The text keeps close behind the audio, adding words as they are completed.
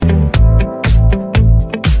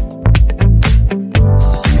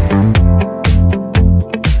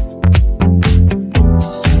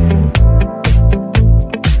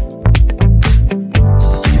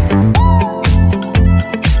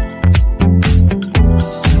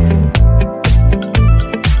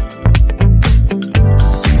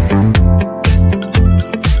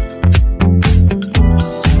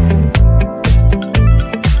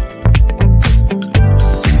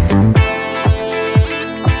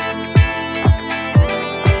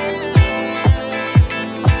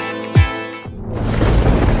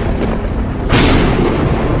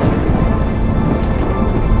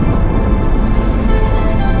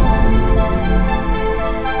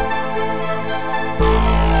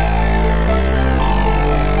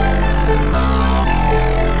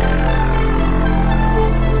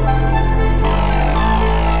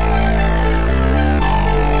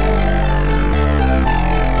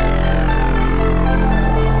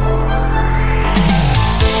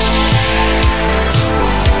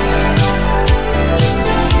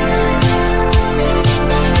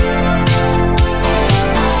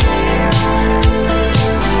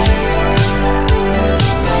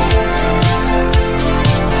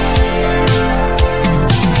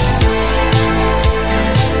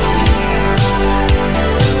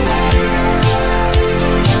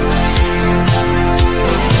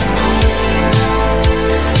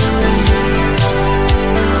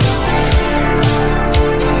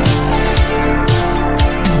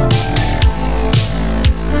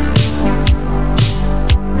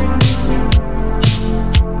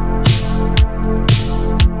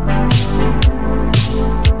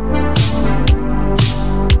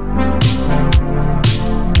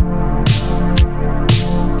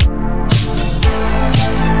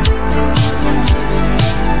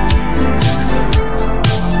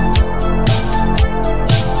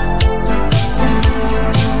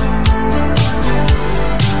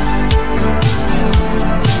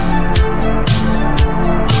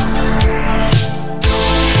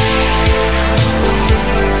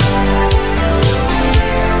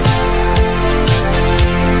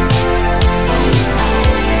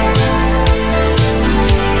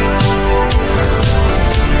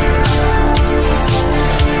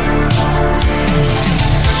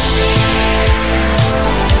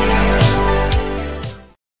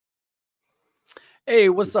Hey,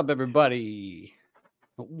 what's up, everybody?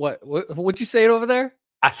 What'd you say it over there?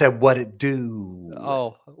 I said, what it do?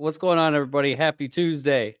 Oh, what's going on, everybody? Happy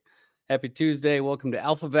Tuesday. Happy Tuesday. Welcome to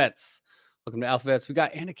AlphaVets. Welcome to AlphaVets. We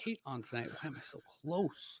got Anna Khait on tonight. Why am I so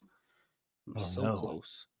close?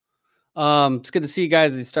 Close. It's good to see you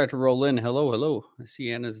guys. They start to roll in. Hello. I see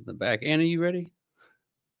Anna's in the back. Anna, you ready?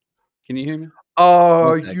 Can you hear me?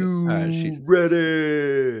 Are you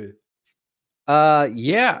ready?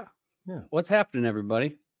 Yeah. What's happening,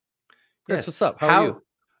 everybody? Chris, what's up? How are you?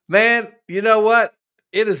 Man, you know what?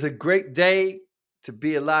 It is a great day to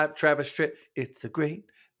be alive. Travis Tritt. It's a great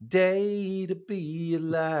day to be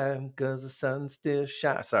alive because the sun still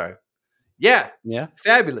shines. Sorry. Yeah.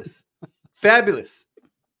 Fabulous. Fabulous.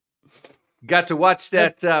 Got to watch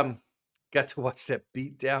that. Got to watch that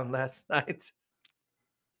beat down last night.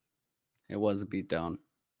 It was a beat down.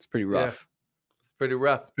 It's pretty rough. Yeah. It's pretty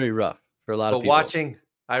rough. Pretty rough for a lot of people. Watching,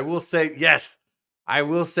 I will say, yes, I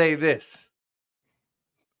will say this.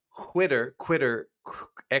 Twitter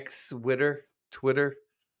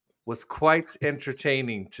was quite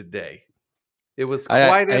entertaining today. It was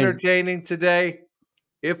quite entertaining today,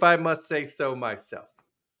 if I must say so myself.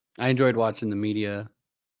 I enjoyed watching the media.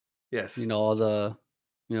 Yes. All the,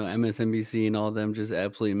 MSNBC and all of them just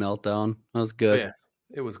absolutely meltdown. That was good. Oh, yeah.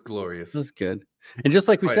 It was glorious. It was good. And just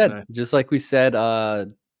like we said, what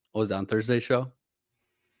was it on Thursday's show?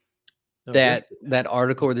 No, that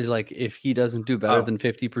article where there's like, if he doesn't do better than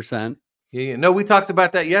 50%. Yeah. No, we talked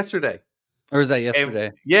about that yesterday. Or was that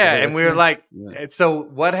yesterday? And we were like, so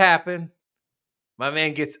what happened? My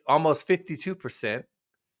man gets almost 52%.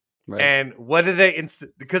 Right. And what did they,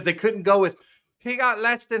 because they couldn't go with, he got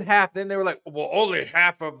less than half. Then they were like, well, only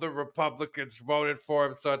half of the Republicans voted for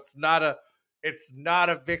him. So it's not a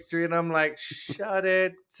victory. And I'm like, shut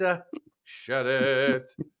it.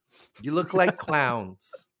 You look like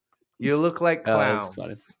clowns. It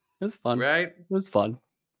was fun. Right? It was fun.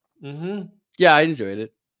 Mm-hmm. Yeah, I enjoyed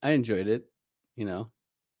it.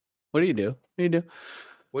 What do you do? You just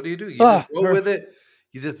roll with it.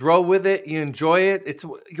 You just roll with it. You enjoy it.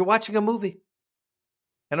 You're watching a movie.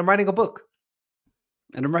 And I'm writing a book.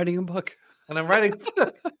 We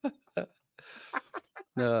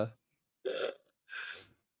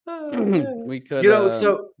could.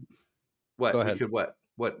 So what? Go ahead. We could what?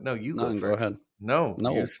 What? No, you go first. Go ahead. No,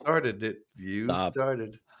 you started it.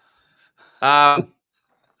 Started.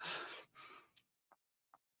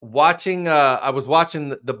 Watching. I was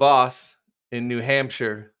watching The Boss in New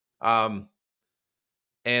Hampshire. And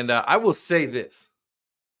I will say this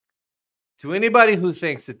to anybody who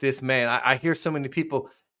thinks that this man. I hear so many people.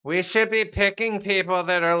 We should be picking people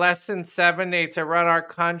that are less than 70 to run our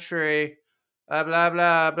country. Blah blah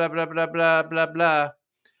blah blah blah blah blah blah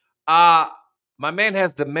blah. My man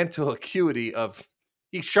has the mental acuity of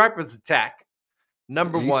he's sharp as a tack.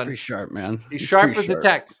 Number one, he's pretty sharp, man. He's sharp as a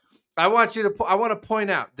tack. I want to point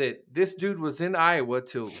out that this dude was in Iowa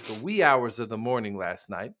till the wee hours of the morning last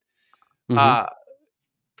night. Mm-hmm.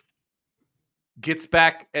 Gets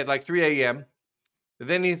back at like 3 a.m.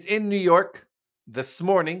 Then he's in New York this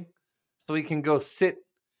morning, so he can go sit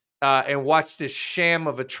and watch this sham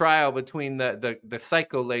of a trial between the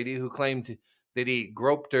psycho lady who claimed that he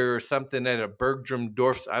groped her or something at a Bergdorf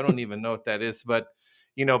Dorf. I don't even know what that is, but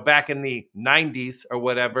back in the 90s or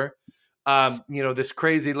whatever, this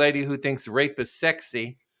crazy lady who thinks rape is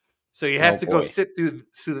sexy. So he has to go sit through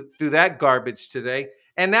that garbage today.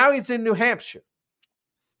 And now he's in New Hampshire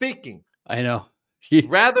speaking. I know.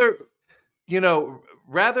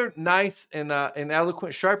 rather nice and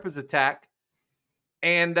eloquent, sharp as a tack.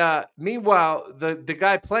 And meanwhile, the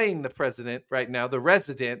guy playing the president right now, the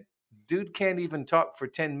resident, dude can't even talk for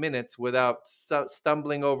 10 minutes without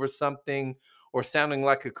stumbling over something or sounding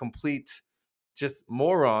like a complete just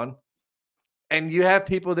moron. And you have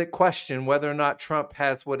people that question whether or not Trump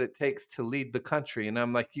has what it takes to lead the country. And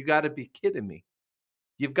I'm like, you got to be kidding me.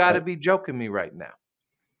 You've got to be joking me right now.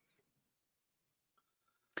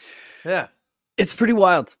 Yeah. It's pretty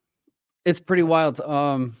wild. I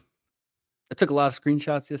took a lot of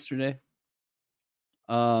screenshots yesterday.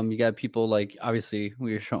 You got people like, obviously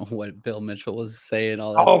we were showing what Bill Mitchell was saying,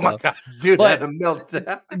 all that stuff. Oh my God, dude, had a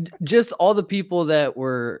meltdown. Just all the people that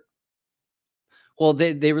were, well,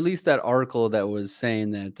 they released that article that was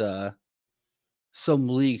saying that some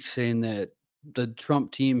leak saying that the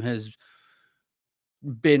Trump team has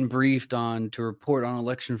been briefed on to report on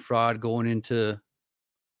election fraud going into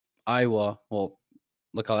Iowa. Well,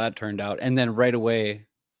 look how that turned out. And then right away,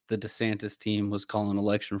 the DeSantis team was calling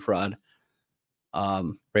election fraud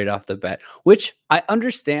right off the bat, which I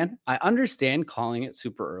understand. I understand calling it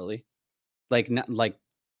super early. Like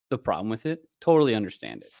the problem with it. Totally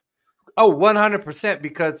understand it. Oh, 100%,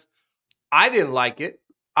 because I didn't like it.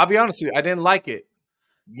 I'll be honest with you. I didn't like it.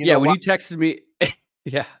 You know when why? you texted me,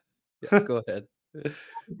 yeah, go ahead.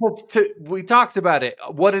 Because we talked about it.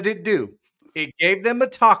 What did it do? It gave them a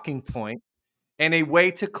talking point and a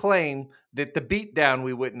way to claim that the beatdown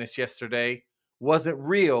we witnessed yesterday wasn't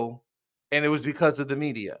real, and it was because of the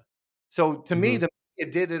media. So to me, the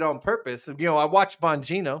media did it on purpose. You know, I watch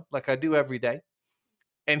Bongino like I do every day,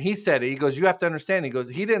 and he said it. He goes, "You have to understand." He goes,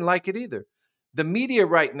 "He didn't like it either." The media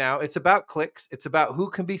right now, it's about clicks. It's about who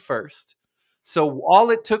can be first. So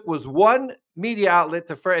all it took was one media outlet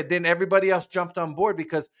to first, then everybody else jumped on board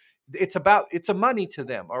because it's a money to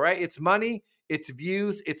them. All right, it's money, it's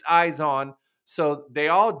views, it's eyes on. So they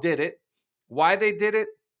all did it. Why they did it?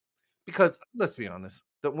 Because let's be honest,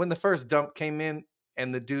 when the first dump came in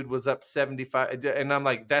and the dude was up 75, and I'm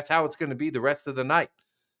like, that's how it's going to be the rest of the night.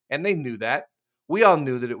 And they knew that. We all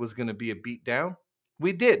knew that it was going to be a beatdown.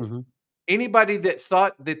 We did. Mm-hmm. Anybody that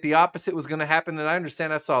thought that the opposite was going to happen, and I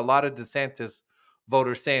understand, I saw a lot of DeSantis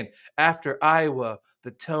voters saying, after Iowa,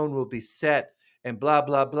 the tone will be set and blah,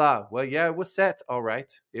 blah, blah. Well, yeah, it was set. All right.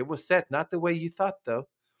 It was set. Not the way you thought, though.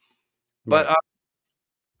 But, Right.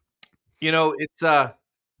 you know, it's, to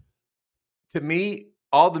me,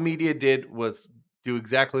 all the media did was do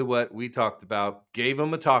exactly what we talked about, gave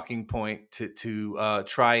them a talking point to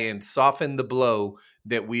try and soften the blow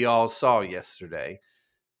that we all saw yesterday.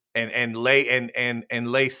 And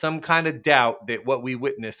lay some kind of doubt that what we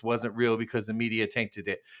witnessed wasn't real because the media tainted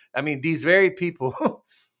it. I mean, these very people,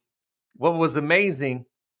 what was amazing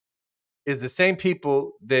is the same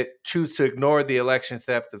people that choose to ignore the election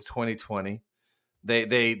theft of 2020.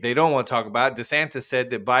 They don't want to talk about it. DeSantis said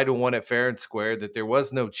that Biden won it fair and square, that there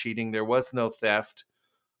was no cheating, there was no theft.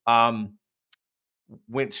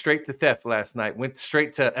 Went straight to theft last night, went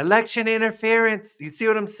straight to election interference. You see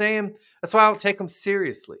what I'm saying? That's why I don't take them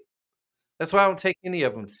seriously. That's why I don't take any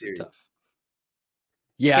of them seriously. Tough.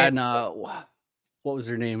 Yeah, and what was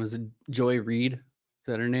her name? Was it Joy Reid? Is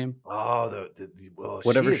that her name? Oh,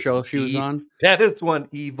 whatever show she was on. That is one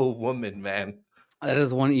evil woman, man. That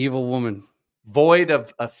is one evil woman. Void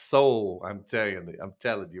of a soul. I'm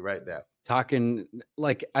telling you right now. Talking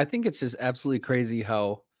like, I think it's just absolutely crazy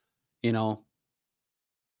how, you know,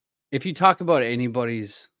 if you talk about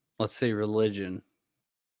anybody's, let's say, religion,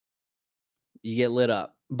 you get lit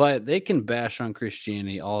up. But they can bash on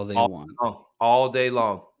Christianity all they want. All day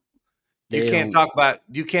long. You can't talk about,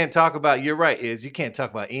 you're right, you can't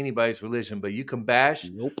talk about anybody's religion, but you can bash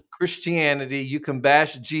Christianity, you can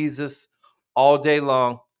bash Jesus all day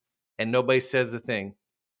long, and nobody says a thing.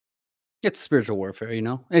 It's spiritual warfare, you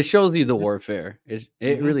know? It shows you the warfare. It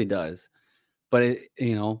really does. But,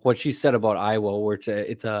 you know, what she said about Iowa, where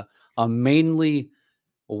it's a mainly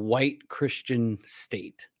white Christian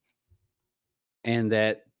state, and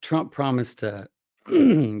that Trump promised to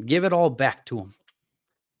give it all back to him.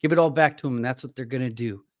 Give it all back to them, and that's what they're going to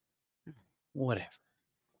do. Whatever.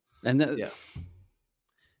 And,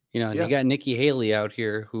 you know, you got Nikki Haley out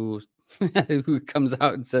here who comes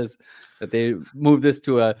out and says that they moved this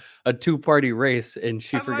to a two-party race, and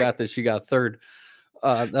she forgot that she got third.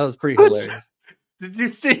 That was pretty hilarious. Did you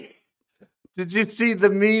see the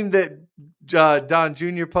meme that Don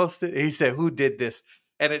Jr. posted? He said, "Who did this?"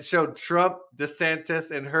 And it showed Trump, DeSantis,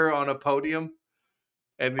 and her on a podium.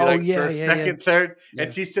 And first, second, third,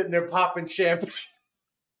 and she's sitting there popping champagne.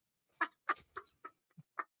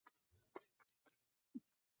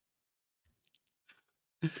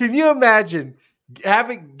 Can you imagine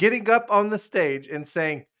getting up on the stage and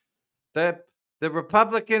saying that the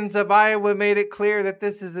Republicans of Iowa made it clear that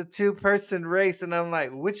this is a two-person race? And I'm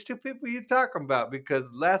like, which two people are you talking about?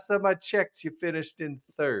 Because last time I checked, you finished in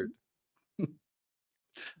third.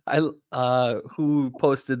 Who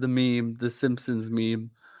posted the meme, the Simpsons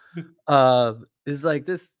meme? Is like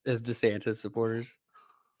this as DeSantis supporters.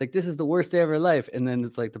 Like, this is the worst day of your life. And then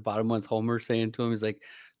it's like the bottom one's Homer saying to him, he's like,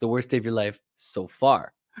 the worst day of your life so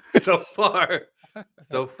far. So far.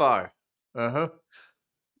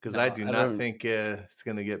 Because I do not think it's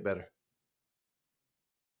going to get better.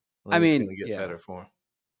 I mean, it's going to get better for him.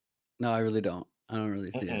 No, I really don't. I don't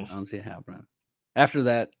really see it. I don't see it happening. After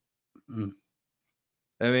that,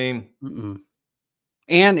 I mean,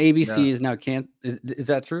 and ABC is now is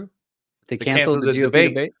that true? They canceled the GOP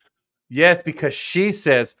debate? Yes, because she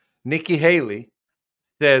says, Nikki Haley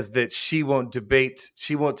says that she won't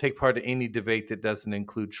take part in any debate that doesn't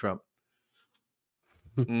include Trump.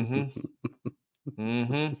 Again,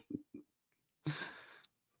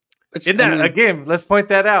 let's point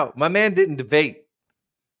that out. My man didn't debate.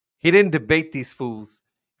 He didn't debate these fools,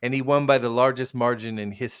 and he won by the largest margin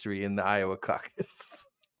in history in the Iowa caucus.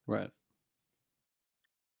 Right.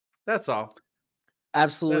 That's all.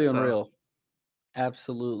 Absolutely That's all. unreal.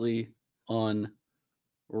 Absolutely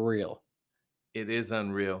unreal. It is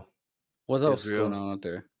unreal. What else is going Israel. on out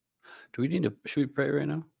there? Should we pray right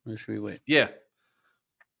now? Or should we wait? Yeah.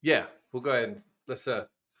 Yeah. We'll go ahead and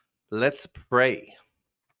let's pray.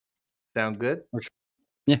 Sound good?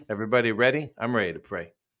 Yeah. Everybody ready? I'm ready to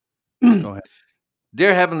pray. Go ahead.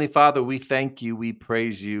 Dear Heavenly Father, we thank you. We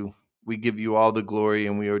praise you. We give you all the glory,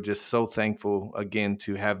 and we are just so thankful again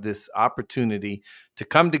to have this opportunity to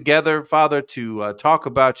come together, Father, to talk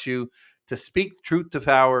about you, to speak truth to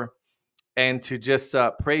power, and to just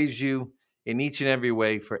praise you in each and every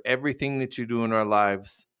way for everything that you do in our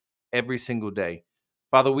lives every single day.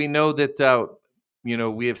 Father, we know that,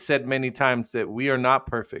 we have said many times that we are not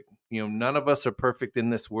perfect. None of us are perfect in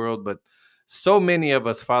this world, but so many of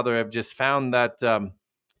us, Father, have just found that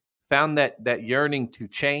yearning to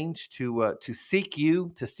change, to seek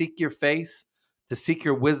you, to seek your face, to seek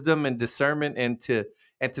your wisdom and discernment, and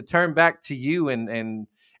to turn back to you, and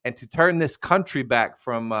to turn this country back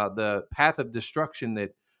from the path of destruction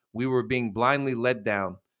that we were being blindly led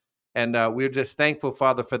down. And we're just thankful,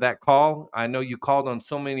 Father, for that call. I know you called on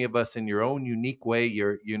so many of us in your own unique way.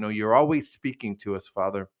 You're always speaking to us,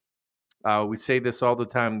 Father. We say this all the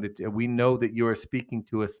time, that we know that you are speaking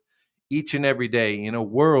to us each and every day in a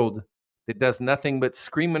world that does nothing but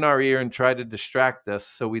scream in our ear and try to distract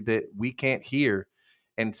us that we can't hear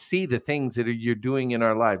and see the things that you're doing in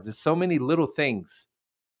our lives. There's so many little things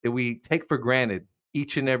that we take for granted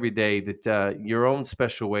each and every day, that your own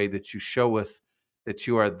special way that you show us that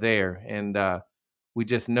you are there. And we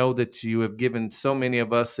just know that you have given so many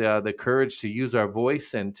of us the courage to use our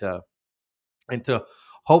voice, and to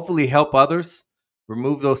hopefully help others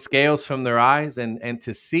remove those scales from their eyes, and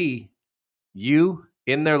to see you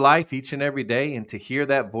in their life each and every day, and to hear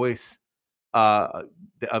that voice uh,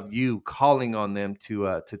 of you calling on them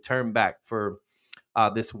to turn back. For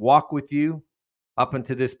this walk with you up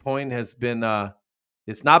until this point has been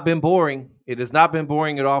it's not been boring. It has not been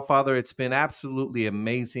boring at all, Father. It's been absolutely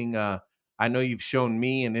amazing. I know you've shown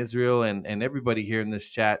me and Israel, and everybody here in this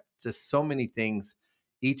chat just so many things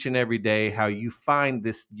each and every day, how you find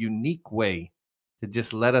this unique way to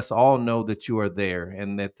just let us all know that you are there,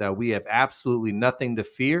 and that we have absolutely nothing to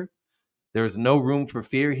fear. There's no room for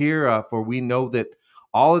fear here, for we know that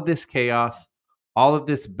all of this chaos, all of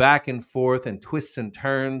this back and forth and twists and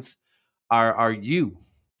turns are you.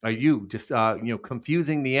 Are you just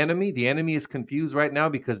confusing the enemy? The enemy is confused right now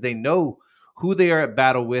because they know who they are at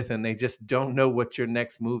battle with, and they just don't know what your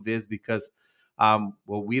next move is, because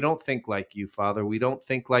we don't think like you, Father. We don't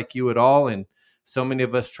think like you at all, and so many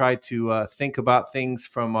of us try to think about things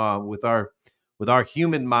from with our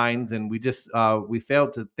human minds, and we fail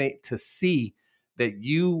to see that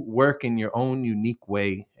you work in your own unique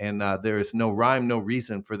way, and there is no rhyme, no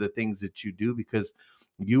reason for the things that you do, because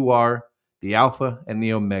you are the Alpha and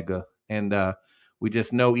the Omega. And we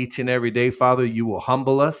just know each and every day, Father, you will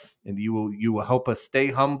humble us, and you will help us stay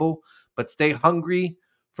humble, but stay hungry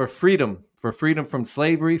for freedom from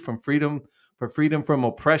slavery, for freedom from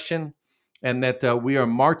oppression, and that we are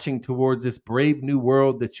marching towards this brave new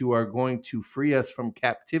world that you are going to free us from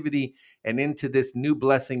captivity, and into this new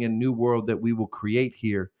blessing and new world that we will create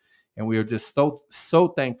here. And we are just so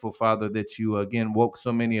thankful, Father, that you again woke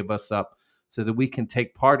so many of us up so that we can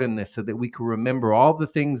take part in this, so that we can remember all the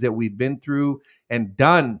things that we've been through and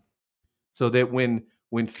done, so that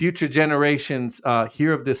when future generations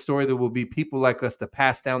hear of this story, there will be people like us to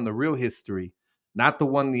pass down the real history, not the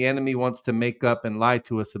one the enemy wants to make up and lie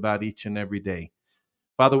to us about each and every day.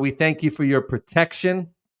 Father, we thank you for your protection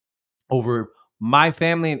over my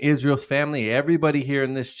family and Israel's family, everybody here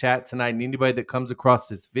in this chat tonight, and anybody that comes across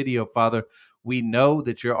this video, Father. We know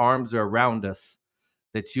that your arms are around us,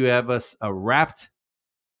 that you have us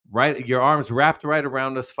your arms wrapped right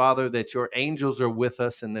around us, Father, that your angels are with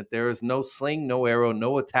us, and that there is no sling, no arrow,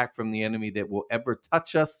 no attack from the enemy that will ever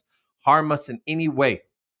touch us, harm us in any way.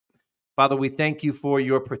 Father, we thank you for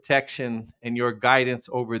your protection and your guidance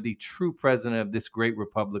over the true president of this great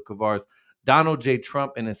republic of ours, Donald J.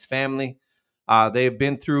 Trump, and his family. They have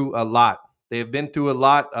been through a lot. They have been through a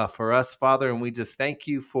lot for us, Father, and we just thank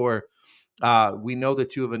you for, we know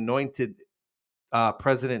that you have anointed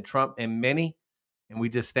President Trump and many. And we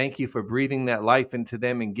just thank you for breathing that life into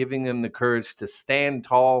them and giving them the courage to stand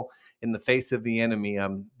tall in the face of the enemy.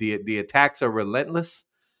 The attacks are relentless.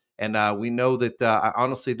 And we know that I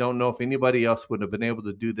honestly don't know if anybody else would have been able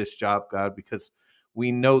to do this job, God, because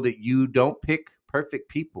we know that you don't pick perfect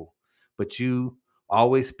people, but you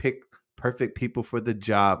always pick perfect people for the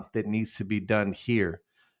job that needs to be done here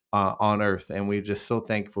on earth. And we're just so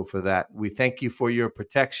thankful for that. We thank you for your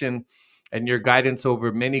protection and your guidance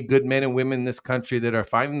over many good men and women in this country that are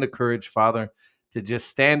finding the courage, Father, to just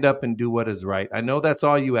stand up and do what is right. I know that's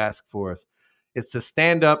all you ask for us. It's to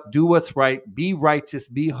stand up, do what's right, be righteous,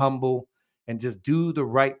 be humble, and just do the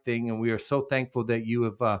right thing. And we are so thankful that you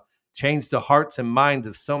have changed the hearts and minds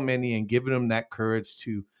of so many and given them that courage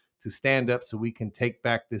to stand up so we can take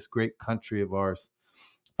back this great country of ours.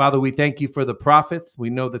 Father, we thank you for the prophets. We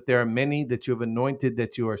know that there are many that you have anointed,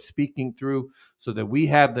 that you are speaking through, so that we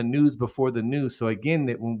have the news before the news. So again,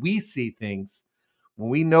 that when we see things, when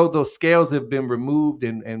we know those scales have been removed,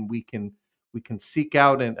 and we can seek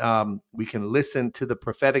out and we can listen to the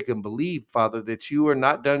prophetic and believe, Father, that you are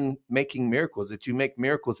not done making miracles, that you make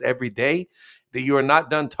miracles every day, that you are not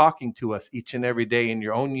done talking to us each and every day in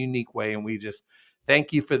your own unique way. And we just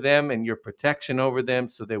thank you for them and your protection over them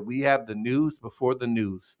so that we have the news before the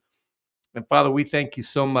news. And Father, we thank you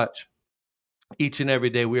so much each and every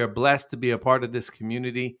day. We are blessed to be a part of this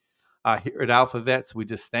community here at AlphaVets. We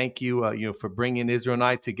just thank you, for bringing Israel and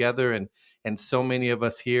I together, and so many of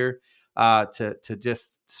us here to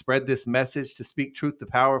just spread this message, to speak truth to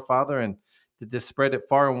power, Father, and to just spread it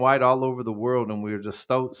far and wide all over the world. And we're just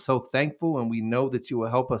so thankful, and we know that you will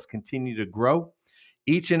help us continue to grow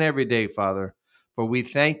each and every day, Father. For we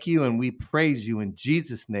thank you and we praise you in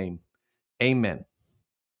Jesus' name. Amen.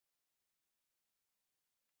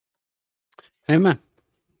 Amen.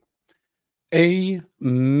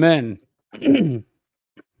 Amen.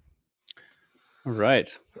 All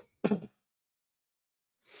right.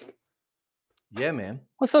 Yeah, man.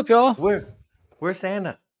 What's up, y'all? Where's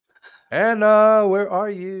Anna? Anna, where are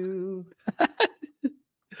you?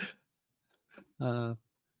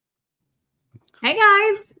 Hey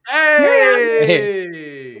guys. Hey.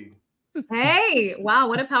 Hey. Wow,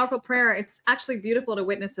 what a powerful prayer. It's actually beautiful to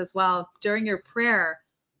witness as well. During your prayer,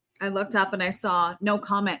 I looked up and I saw no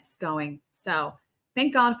comments going. So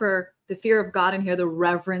thank God for the fear of God in here, the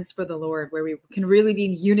reverence for the Lord, where we can really be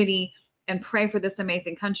in unity and pray for this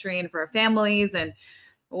amazing country and for our families. And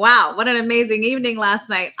wow, what an amazing evening last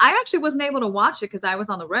night. I actually wasn't able to watch it because I was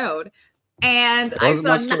on the road. And There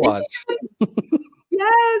wasn't much to watch.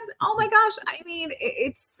 Yes. Oh my gosh. I mean,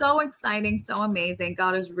 it's so exciting, so amazing.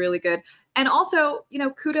 God is really good. And also,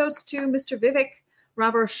 kudos to Mr. Vivek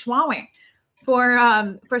Ramaswamy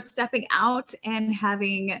for stepping out and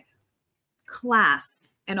having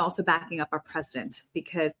class and also backing up our president,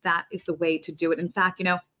 because that is the way to do it. In fact,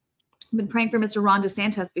 I've been praying for Mr. Ron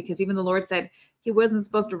DeSantis, because even the Lord said he wasn't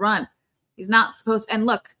supposed to run. He's not supposed to. And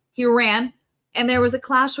look, he ran and there was a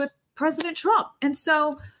clash with President Trump. And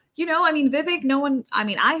so, Vivek,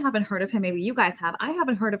 I haven't heard of him. Maybe you guys have. I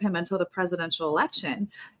haven't heard of him until the presidential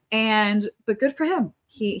election. But good for him.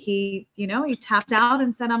 He tapped out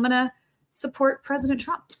and said, I'm going to support President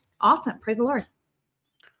Trump. Awesome. Praise the Lord.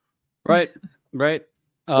 Right.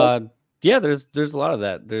 Yeah, there's a lot of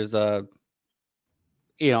that. There's I'm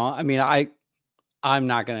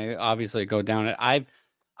not going to obviously go down it.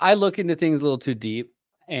 I look into things a little too deep,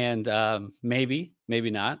 and maybe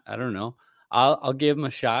not. I don't know. I'll give them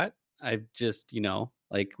a shot. I've just,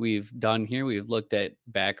 like we've done here, we've looked at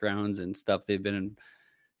backgrounds and stuff they've been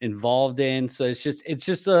involved in. So it's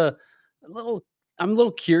just I'm a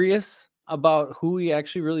little curious about who he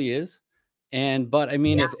actually really is. But I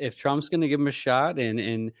mean, if Trump's going to give him a shot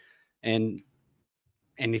and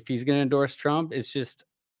if he's going to endorse Trump, it's just,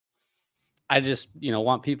 I just,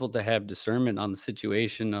 want people to have discernment on the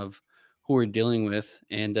situation of who we're dealing with.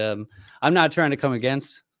 And I'm not trying to come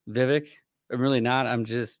against Vivek. I'm really not. I'm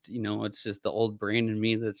just, it's just the old brain in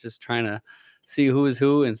me that's just trying to see who is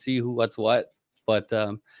who and see what's what. But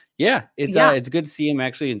it's good to see him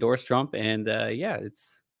actually endorse Trump. And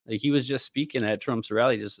it's like he was just speaking at Trump's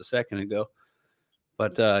rally just a second ago.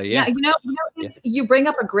 But you bring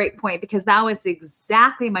up a great point, because that was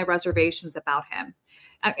exactly my reservations about him.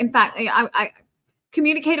 In fact, I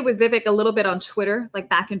communicated with Vivek a little bit on Twitter, like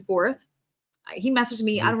back and forth. He messaged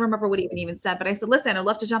me. I don't remember what he even said, but I said, listen, I'd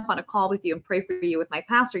love to jump on a call with you and pray for you with my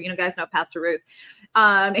pastor. You guys know Pastor Ruth.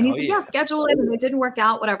 And he said, yeah, schedule it. And it didn't work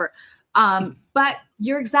out, whatever. But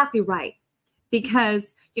you're exactly right.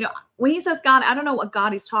 Because, when he says God, I don't know what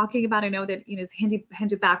God he's talking about. I know that, his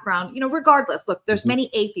Hindu background, regardless, look, there's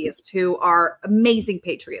many atheists who are amazing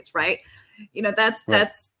patriots, right? That's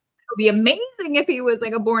it would be amazing if he was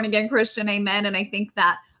like a born again Christian. Amen. And I think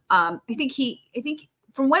that, I think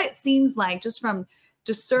from what it seems like, just from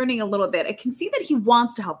discerning a little bit, I can see that he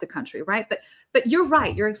wants to help the country, right? But you're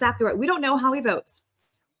right. You're exactly right. We don't know how he votes.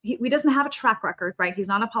 He doesn't have a track record, right? He's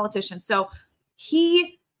not a politician. So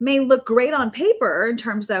he may look great on paper in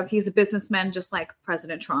terms of he's a businessman, just like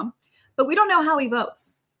President Trump, but we don't know how he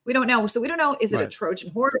votes. We don't know. So we don't know, is it a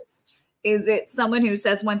Trojan horse? Is it someone who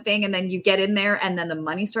says one thing and then you get in there and then the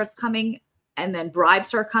money starts coming and then bribes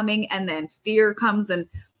start coming and then fear comes and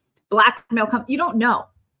blackmail comes? You don't know.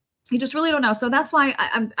 You just really don't know. So that's why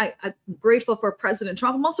I'm grateful for President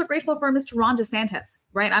Trump. I'm also grateful for Mr. Ron DeSantis,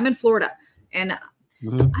 right? I'm in Florida, and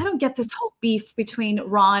I don't get this whole beef between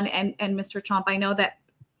Ron and Mr. Trump. I know that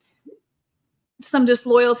some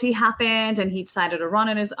disloyalty happened and he decided to run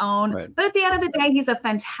on his own. Right. But at the end of the day, he's a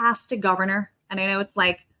fantastic governor. And I know it's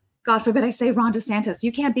like, God forbid I say Ron DeSantis,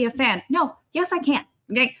 you can't be a fan. No, yes, I can.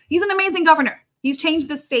 Okay. He's an amazing governor. He's changed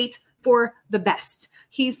the state for the best.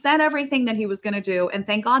 He said everything that he was going to do. And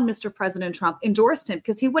thank God Mr. President Trump endorsed him,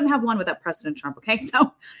 because he wouldn't have won without President Trump. Okay.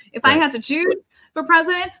 So if I had to choose for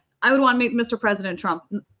president, I would want Mr. President Trump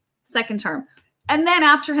second term. And then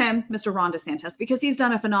after him, Mr. Ron DeSantis, because he's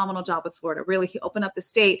done a phenomenal job with Florida. Really, he opened up the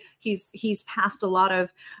state. He's passed a lot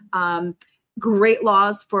of great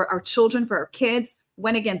laws for our children, for our kids,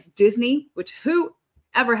 went against Disney, which who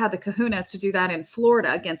ever had the kahunas to do that in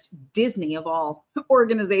Florida against Disney of all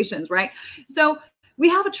organizations, right? So we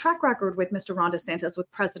have a track record with Mr. Ron DeSantis,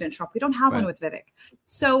 with President Trump. We don't have one with Vivek.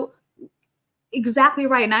 So exactly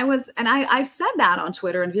right. And I've said that on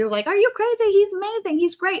Twitter, and people are like, are you crazy? He's amazing.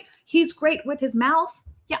 He's great. He's great with his mouth.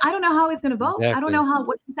 Yeah. I don't know how he's going to vote. Exactly. I don't know how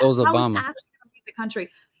he's actually going to lead the country.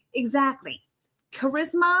 Exactly.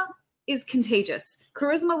 Charisma is contagious.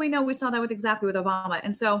 Charisma, we know, we saw that with Obama.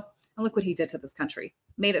 And so, and look what he did to this country.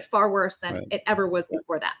 Made it far worse than it ever was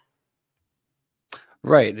before that.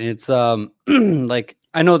 Right. It's like,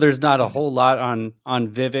 I know there's not a whole lot on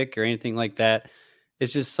Vivek or anything like that.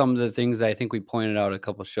 It's just some of the things that I think we pointed out a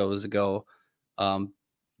couple shows ago,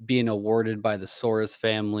 being awarded by the Soros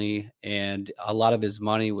family, and a lot of his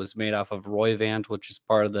money was made off of Roivant, which is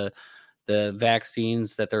part of the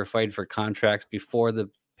vaccines that they're fighting for contracts before the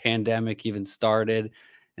pandemic even started.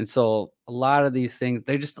 And so a lot of these things,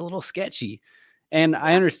 they're just a little sketchy. And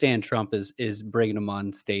I understand Trump is bringing them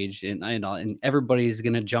on stage, and everybody's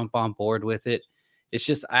going to jump on board with it. It's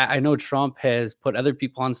just, I know Trump has put other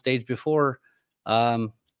people on stage before,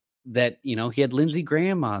 that, he had Lindsey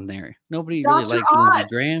Graham on there. Nobody really likes Lindsey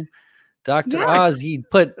Graham. Dr. Oz, he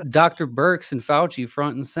put Dr. Birx and Fauci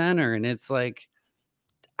front and center. And it's like,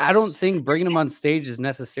 I don't think bringing them on stage is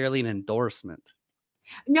necessarily an endorsement.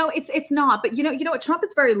 No, it's not. But you know what? Trump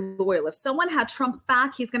is very loyal. If someone had Trump's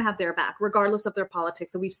back, he's going to have their back, regardless of their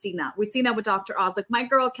politics. And we've seen that. We've seen that with Dr. Oz. Like, my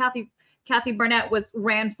girl, Kathy Burnett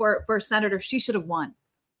ran for senator. She should have won.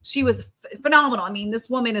 She was phenomenal. I mean, this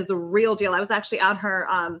woman is the real deal. I was actually at her,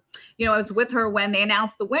 I was with her when they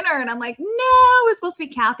announced the winner, and I'm like, no, it was supposed to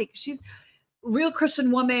be Kathy. She's a real Christian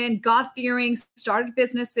woman, God-fearing, started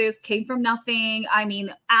businesses, came from nothing. I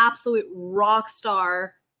mean, absolute rock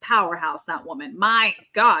star powerhouse, that woman. My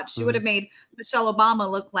God, she would have made Michelle Obama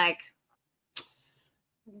look like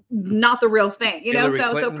not the real thing, Hillary so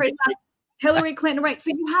Clinton. praise God. Hillary Clinton, right? So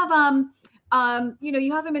you have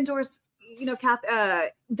you have him endorse,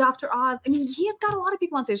 Dr. Oz. I mean, he has got a lot of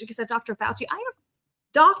people on stage. Like you said, Dr. Fauci. I have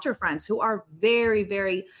doctor friends who are very,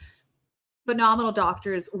 very phenomenal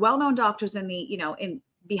doctors, well-known doctors in the, in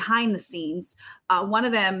behind the scenes. One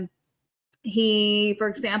of them, for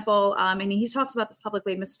example, and he talks about this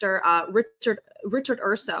publicly, Mr. Richard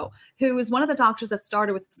Urso, who is one of the doctors that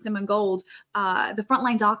started with Simon Gold, the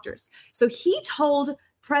frontline doctors. So he told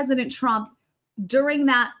President Trump during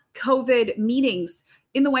that COVID meetings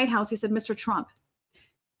in the White House, he said, Mr. Trump,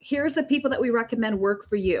 here's the people that we recommend work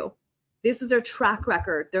for you. This is their track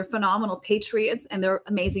record. They're phenomenal patriots and they're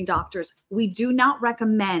amazing doctors. We do not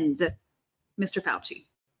recommend Mr. Fauci.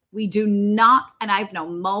 We do not, and I've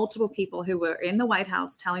known multiple people who were in the White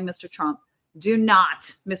House telling Mr. Trump, do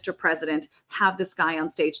not, Mr. President, have this guy on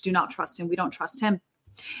stage. Do not trust him. We don't trust him.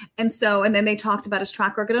 And then they talked about his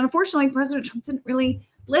track record. And unfortunately, President Trump didn't really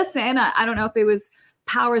listen. I don't know if it was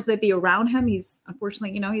powers that be around him. He's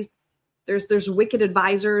unfortunately, there's wicked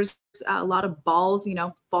advisors, a lot of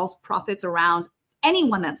false prophets around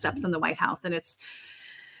anyone that steps in the White House. And it's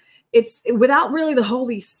without really the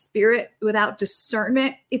Holy Spirit, without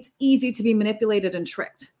discernment, it's easy to be manipulated and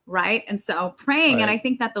tricked, right? And so praying, right. And I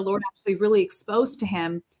think that the Lord actually really exposed to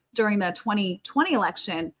him during the 2020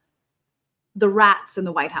 election, the rats in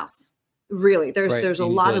the White House. Really, there's a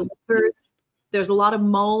lot of lickers, there's a lot of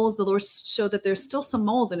moles. The Lord showed that there's still some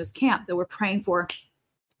moles in his camp that we're praying for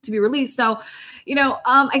to be released. So,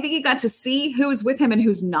 I think he got to see who's with him and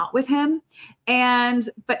who's not with him.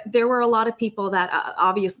 But there were a lot of people that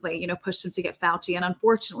obviously, pushed him to get Fauci. And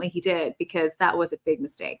unfortunately he did, because that was a big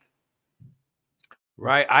mistake.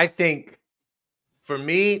 Right. I think for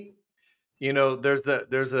me, there's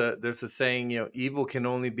a saying, evil can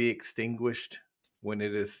only be extinguished when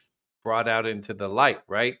it is brought out into the light.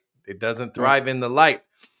 Right. It doesn't thrive in the light.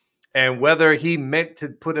 And whether he meant to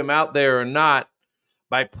put him out there or not,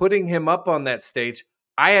 by putting him up on that stage,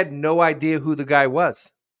 I had no idea who the guy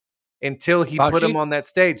was until he put him on that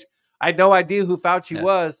stage. I had no idea who Fauci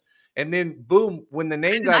was. And then, boom, when the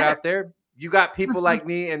name got out there, you got people like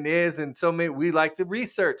me and Iz and so many, we like to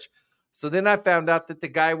research. So then I found out that the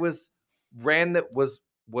guy was head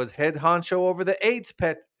honcho over the AIDS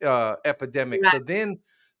epidemic. Right. So then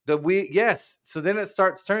so then it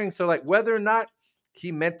starts turning. So like whether or not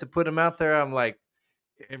he meant to put him out there, I'm like,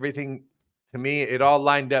 everything to me, it all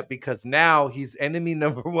lined up because now he's enemy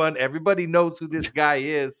number one. Everybody knows who this guy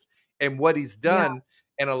is and what he's done. Yeah.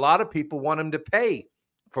 And a lot of people want him to pay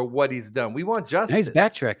for what he's done. We want justice. Now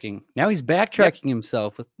he's backtracking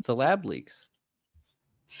himself with the lab leaks.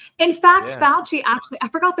 In fact, Fauci actually, I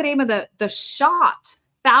forgot the name of the shot.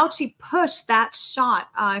 Fauci pushed that shot.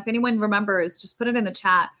 If anyone remembers, just put it in the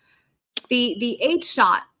chat. The AIDS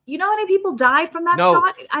shot. You know how many people died from that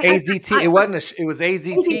shot? AZT. It was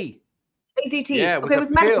AZT. AZT. Yeah, it was it was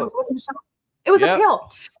medical. It wasn't a shot. It was a pill.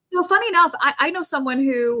 So funny enough, I know someone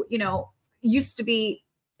who, used to be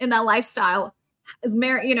in that lifestyle, is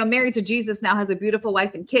married to Jesus now, has a beautiful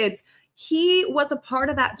wife and kids. He was a part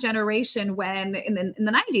of that generation when in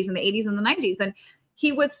the 90s, in the 80s and the 90s, and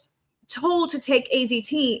he was told to take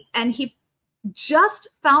AZT, and he just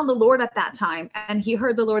found the Lord at that time, and he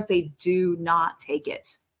heard the Lord say, "Do not take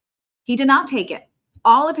it." He did not take it.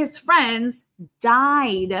 All of his friends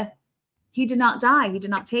died. He did not die. He did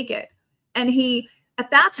not take it. And he,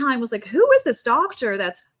 at that time, was like, who is this doctor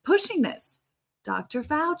that's pushing this? Dr.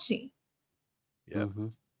 Fauci. Yeah. Mm-hmm.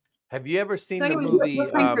 Have you ever seen the movie?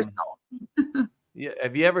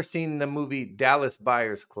 Have you ever seen the movie Dallas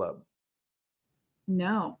Buyers Club?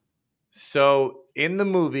 No. So in the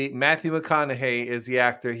movie, Matthew McConaughey is the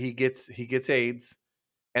actor. He gets AIDS,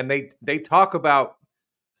 and they talk about.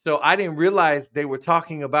 So I didn't realize they were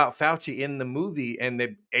talking about Fauci in the movie and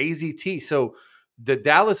the AZT. So the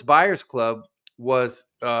Dallas Buyers Club was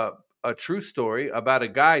a true story about a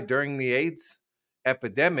guy during the AIDS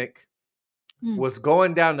epidemic was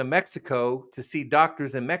going down to Mexico to see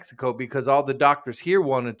doctors in Mexico because all the doctors here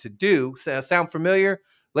wanted to do. Sound familiar?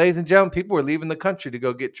 Ladies and gentlemen, people were leaving the country to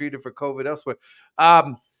go get treated for COVID elsewhere.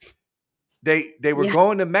 They were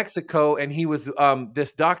going to Mexico, and he was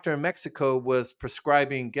this doctor in Mexico was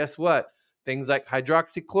prescribing, guess what? Things like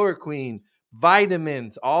hydroxychloroquine,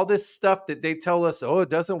 vitamins, all this stuff that they tell us, it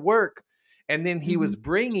doesn't work. And then he was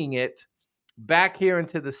bringing it back here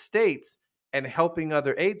into the States and helping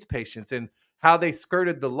other AIDS patients. And how they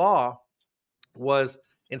skirted the law was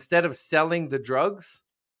instead of selling the drugs,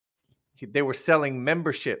 they were selling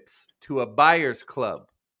memberships to a buyer's club.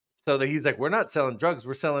 So that he's like, we're not selling drugs,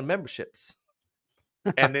 we're selling memberships.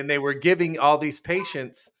 And then they were giving all these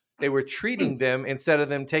patients, they were treating them instead of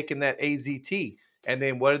them taking that AZT. And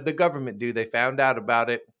then what did the government do? They found out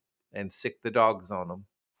about it and sicked the dogs on them.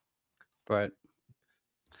 Right.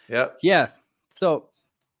 Yep. Yeah. So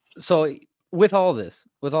with all this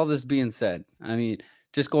being said, I mean,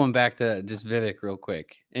 just going back to just Vivek real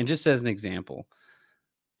quick, and just as an example,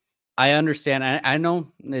 I understand. I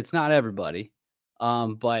know it's not everybody.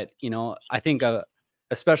 But, I think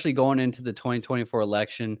especially going into the 2024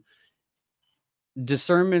 election,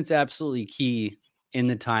 discernment's absolutely key in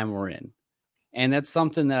the time we're in. And that's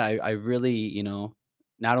something that I really,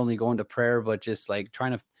 not only going to prayer, but just like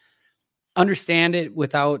trying to understand it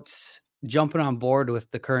without jumping on board with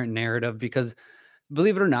the current narrative. Because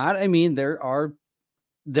believe it or not, I mean,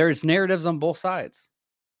 there's narratives on both sides.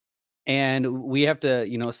 And we have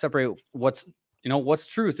to, separate what's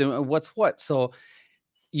truth and what's what. So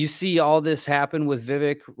you see all this happen with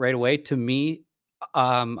Vivek right away. To me,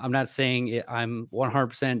 I'm not saying I'm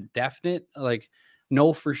 100% definite, like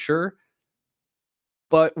no for sure.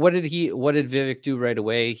 But what did Vivek do right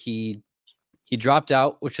away? He dropped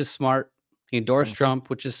out, which is smart. He endorsed Trump,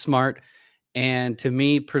 which is smart, and to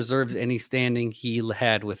me preserves any standing he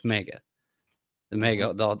had with MAGA.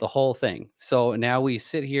 The whole thing. So now we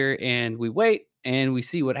sit here and we wait and we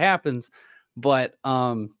see what happens. But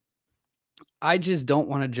I just don't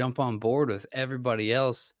want to jump on board with everybody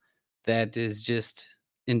else that is just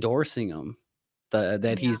endorsing him.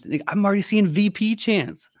 I'm already seeing VP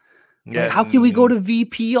chants. Yeah. Like, how can we go to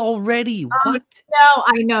VP already? What? No,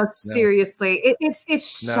 I know. Seriously.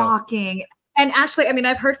 It's shocking. And actually, I mean,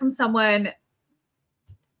 I've heard from someone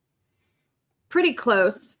pretty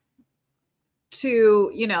close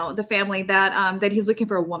to the family that he's looking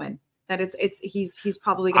for a woman, that he's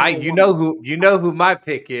probably gonna you know who my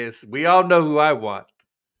pick is. We all know who I want.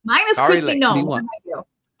 Mine is Christy Nome.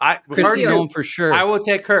 Christy Nome for sure. I will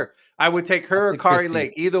take her. I would take her or Kari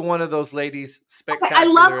Lake. Either one of those ladies. Spectacular. I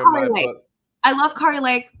love Kari Lake. I love Kari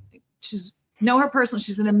Lake. Know her personally.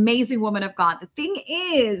 She's an amazing woman of God. The thing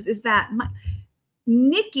is that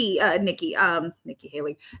Nikki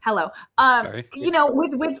Haley. Hello. You know,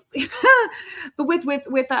 with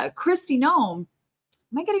Christy Nome.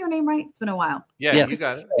 Am I getting her name right? It's been a while. Yeah, yes. You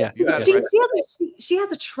got it. Yeah, you got it right. She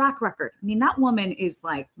has a track record. I mean, that woman is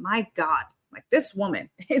like, my God. Like, this woman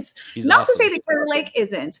is She's not awesome. to say that Kari Lake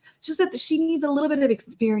isn't, just that she needs a little bit of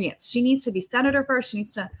experience. She needs to be senator first. She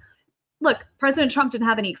needs to look. President Trump didn't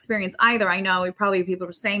have any experience either. I know probably people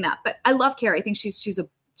were saying that, but I love Kari. I think she's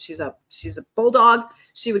a bulldog.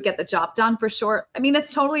 She would get the job done for sure. I mean,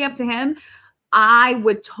 it's totally up to him.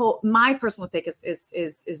 My personal pick is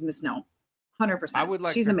Miss Nome. 100%. I would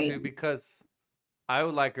like She's her amazing. too, because I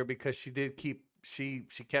would like her because she did she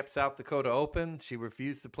kept South Dakota open. She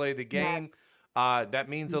refused to play the game. Yes. That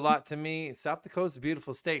means a lot to me. South Dakota's a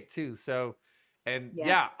beautiful state too. So, and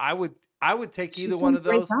yeah, I would take either one of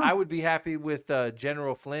those. I would be happy with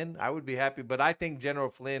General Flynn. I would be happy, but I think General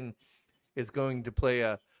Flynn is going to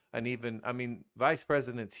play Vice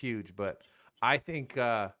President's huge, but I think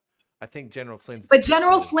General Flynn's. But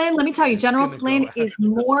General Flynn, let me tell you, General Flynn is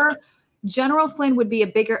more. General Flynn would be a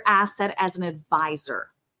bigger asset as an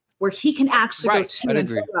advisor, where he can actually go to and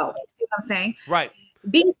fro. See what I'm saying? Right.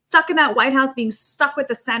 Being stuck in that White House, being stuck with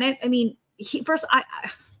the Senate. I mean, and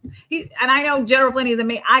I know General Flynn is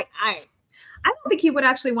amazing. I don't think he would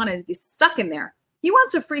actually want to be stuck in there. He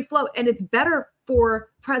wants to free float, and it's better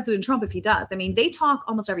for President Trump if he does. I mean, they talk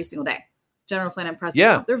almost every single day. General Flynn and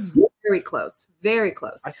President Trump. They're very close, very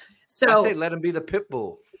close. I say let him be the pit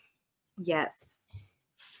bull. Yes.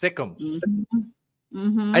 Sick him. Mm-hmm.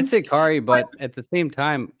 Mm-hmm. I'd say Kari, but at the same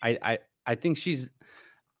time, I think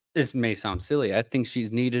this may sound silly. I think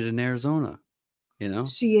she's needed in Arizona. You know,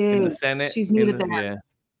 she is. In the Senate, she's needed there. Yeah.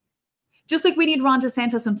 Just like we need Ron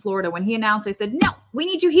DeSantis in Florida. When he announced, I said, no, we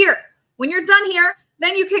need you here. When you're done here,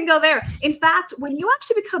 then you can go there. In fact, when you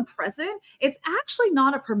actually become president, it's actually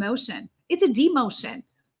not a promotion. It's a demotion.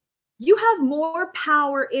 You have more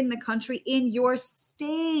power in the country, in your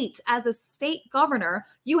state. As a state governor,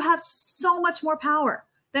 you have so much more power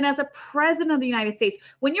than as a president of the United States.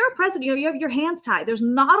 When you're a president, you have your hands tied. There's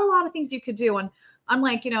not a lot of things you could do. And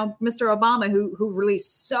unlike, Mr. Obama, who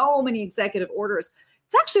released so many executive orders,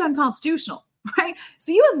 it's actually unconstitutional, right?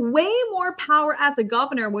 So you have way more power as a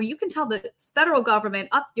governor, where you can tell the federal government,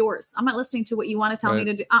 up yours. I'm not listening to what you want to tell me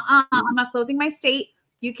to do. I'm not closing my state.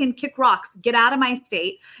 You can kick rocks, get out of my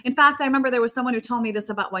state. In fact, I remember there was someone who told me this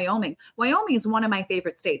about Wyoming. Wyoming is one of my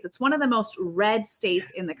favorite states. It's one of the most red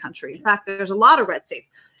states in the country. In fact, there's a lot of red states.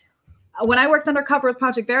 When I worked undercover with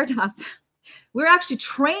Project Veritas, we were actually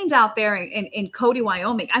trained out there in Cody,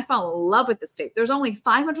 Wyoming. I fell in love with the state. There's only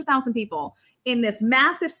 500,000 people in this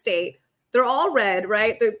massive state. They're all red,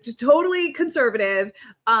 right? They're totally conservative.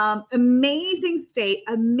 Amazing state,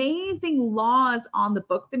 amazing laws on the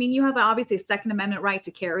books. I mean, you have obviously a Second Amendment right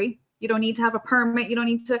to carry. You don't need to have a permit. You don't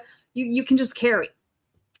need to, you can just carry.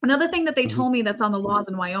 Another thing that they told me that's on the laws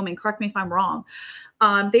in Wyoming, correct me if I'm wrong.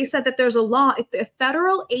 They said that there's a law, if a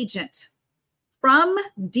federal agent from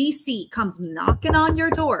DC comes knocking on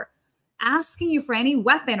your door, asking you for any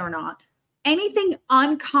weapon or not, anything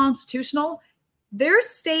unconstitutional, their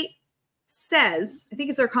state says, I think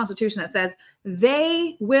it's their constitution that says,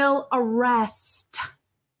 they will arrest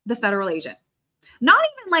the federal agent. Not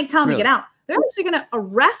even like tell them to get out. They're actually going to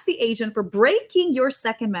arrest the agent for breaking your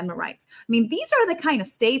Second Amendment rights. I mean, these are the kind of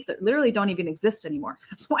states that literally don't even exist anymore.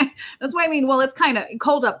 That's why I mean, well, it's kind of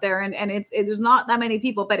cold up there, and there's not that many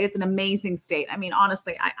people, but it's an amazing state. I mean,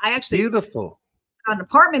 honestly, I actually beautiful got an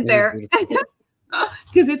apartment there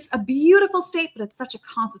because it's a beautiful state, but it's such a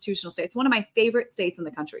constitutional state. It's one of my favorite states in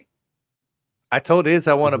the country. I told Iz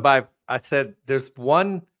I want to buy. I said there's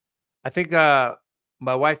one. I think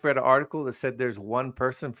my wife read an article that said there's one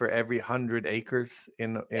person for every 100 acres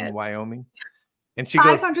in Wyoming, and she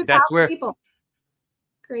goes, "That's where people."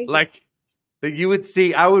 Crazy. Like you would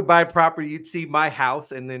see. I would buy property. You'd see my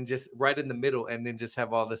house, and then just right in the middle, and then just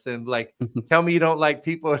have all this. And like, tell me you don't like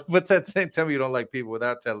people. What's that saying? Tell me you don't like people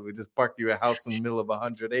without telling me. Just park you a house in the middle of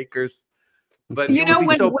 100 acres. But it would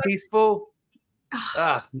be so peaceful.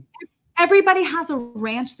 Everybody has a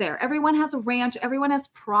ranch there. Everyone has a ranch. Everyone has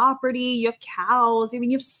property. You have cows. I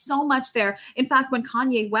mean, you have so much there. In fact, when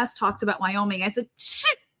Kanye West talked about Wyoming, I said,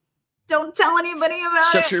 shit, don't tell anybody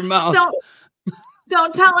about it. Shut your mouth.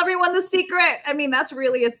 Don't tell everyone the secret. I mean, that's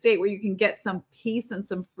really a state where you can get some peace and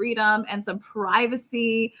some freedom and some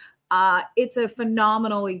privacy. It's a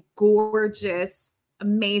phenomenally gorgeous,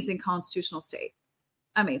 amazing constitutional state.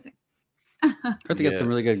 Amazing. I have to get some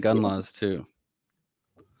really good gun laws too.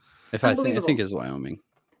 I think it's Wyoming.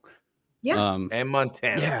 Yeah. And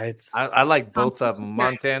Montana. Yeah, it's. I like both of them.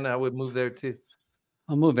 Montana, I would move there too.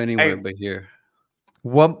 I'll move anywhere but here.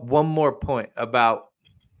 One more point about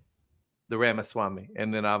the Ramaswamy,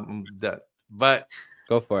 and then I'm done. But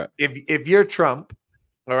go for it. If you're Trump,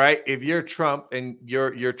 all right, if you're Trump and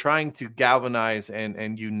you're trying to galvanize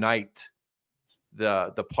and unite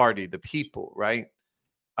the party, the people, right?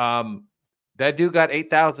 That dude got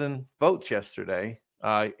 8,000 votes yesterday.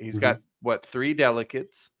 He's got 3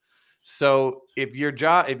 delegates. So if you're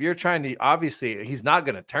trying to, obviously he's not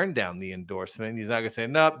going to turn down the endorsement. He's not going to say,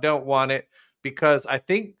 nope, don't want it, because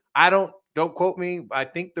don't quote me. I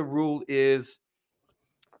think the rule is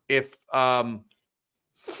if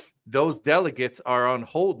those delegates are on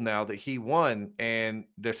hold now that he won, and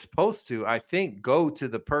they're supposed to, I think, go to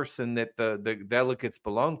the person that the delegates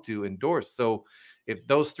belong to endorse. So if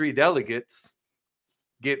those 3 delegates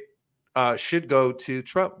should go to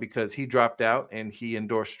Trump because he dropped out and he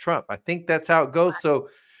endorsed Trump. I think that's how it goes. So,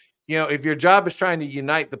 if your job is trying to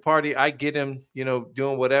unite the party, I get him,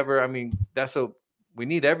 doing whatever. I mean, that's what we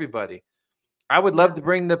need, everybody. I would love to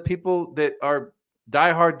bring the people that are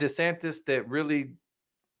diehard DeSantis that really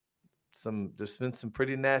there's been some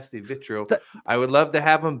pretty nasty vitriol. I would love to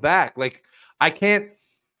have them back. Like,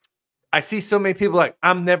 I see so many people like,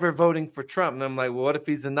 I'm never voting for Trump. And I'm like, well, what if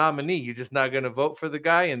he's a nominee? You're just not going to vote for the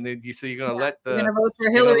guy? And then you're going to let you're going to vote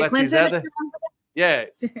for Hillary Clinton? Yeah.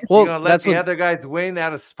 Well, you're going to let the other guys win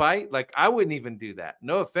out of spite? Like, I wouldn't even do that.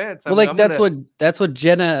 No offense. Well, that's what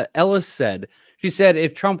Jenna Ellis said. She said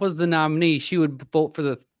if Trump was the nominee, she would vote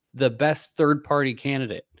for the best third-party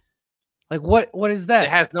candidate. Like, what is that? It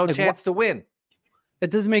has no chance to win.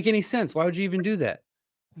 It doesn't make any sense. Why would you even do that?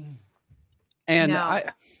 And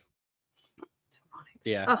I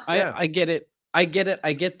get it. I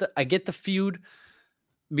get the feud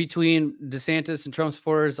between DeSantis and Trump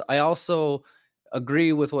supporters. I also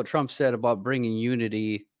agree with what Trump said about bringing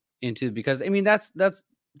unity into, because I mean that's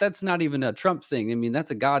not even a Trump thing. I mean,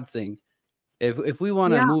 that's a God thing. If we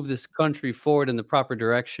want to move this country forward in the proper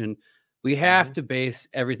direction, we have to base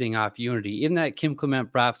everything off unity. Even that Kim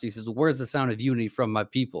Clement prophecy says, "Where's the sound of unity from my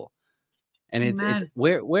people?" And it's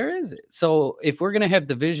where is it? So if we're gonna have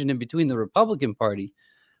division in between the Republican Party,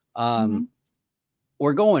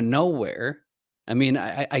 we're going nowhere. I mean,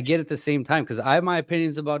 I get at the same time, because I have my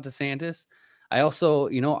opinions about DeSantis. I also,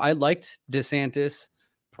 I liked DeSantis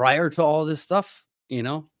prior to all this stuff,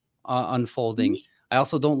 unfolding. I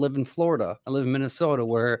also don't live in Florida. I live in Minnesota,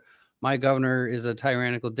 where my governor is a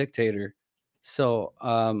tyrannical dictator. So,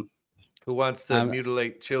 who wants to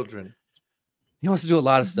mutilate children? He wants to do a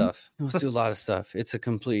lot of stuff. It's a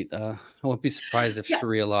complete. I won't be surprised if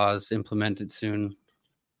Sharia law is implemented soon.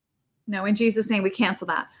 No, in Jesus' name, we cancel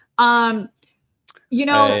that.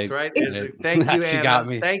 That's right. Thank you, Anna. She got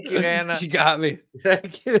me. Thank you, Anna. She got me.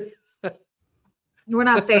 Thank you. We're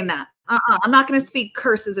not saying that. I'm not going to speak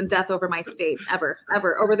curses and death over my state ever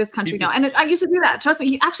over this country. No. And I used to do that. Trust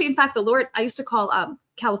me. Actually, in fact, the Lord, I used to call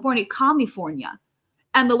California California,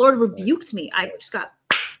 and the Lord rebuked me. I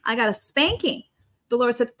got a spanking. The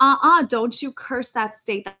Lord said, don't you curse that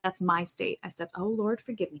state. That's my state. I said, oh, Lord,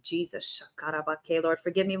 forgive me. Jesus. Lord,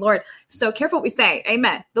 forgive me, Lord. So careful what we say.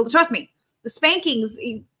 Amen. Trust me. The spankings,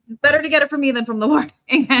 it's better to get it from me than from the Lord.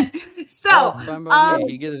 Amen. So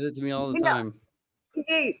he gives it to me all the time.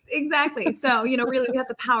 Yes, exactly. So, really, we have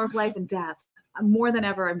the power of life and death. More than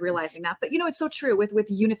ever, I'm realizing that. But, it's so true with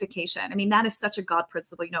unification. I mean, that is such a God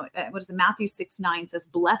principle. What is it? Matthew 6:9 says,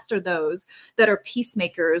 blessed are those that are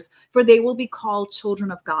peacemakers, for they will be called children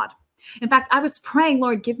of God. In fact, I was praying,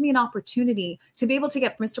 Lord, give me an opportunity to be able to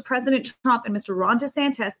get Mr. President Trump and Mr. Ron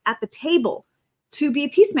DeSantis at the table to be a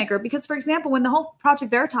peacemaker. Because, for example, when the whole Project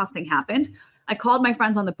Veritas thing happened, I called my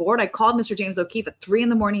friends on the board. I called Mr. James O'Keefe at 3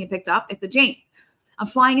 a.m. He picked up. I said, James, I'm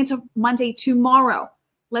flying into Monday tomorrow.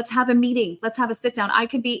 Let's have a meeting. Let's have a sit down. I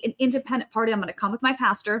could be an independent party. I'm going to come with my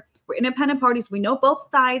pastor. We're independent parties. We know both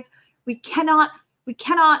sides. We cannot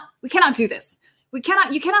do this. You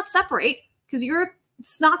cannot separate, because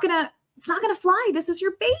it's not going to fly. This is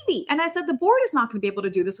your baby. And I said, the board is not going to be able to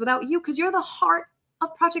do this without you, because you're the heart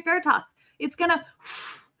of Project Veritas. It's going to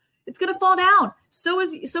fall down. So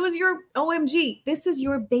is your OMG. This is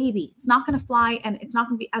your baby. It's not going to fly, and it's not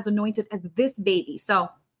going to be as anointed as this baby. So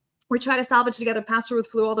we try to salvage together. Pastor Ruth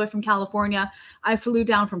flew all the way from California. I flew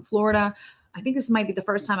down from Florida. I think this might be the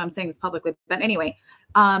first time I'm saying this publicly. But anyway,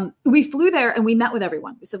 we flew there and we met with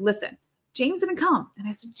everyone. We said, listen, James didn't come. And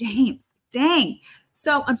I said, James, dang.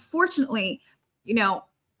 So unfortunately,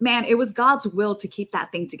 man, it was God's will to keep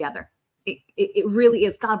that thing together. It really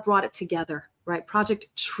is. God brought it together. right? Project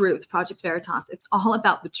Truth, Project Veritas. It's all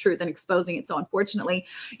about the truth and exposing it. So unfortunately,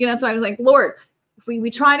 that's why I was like, Lord,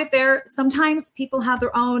 we tried it there. Sometimes people have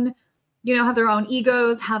their own, have their own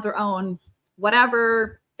egos, have their own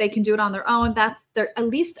whatever. They can do it on their own. That's their, at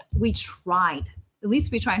least we tried. At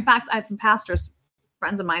least we tried. In fact, I had some pastors,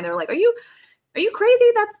 friends of mine, they're like, are you crazy?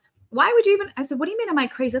 Why would you even? I said, what do you mean am I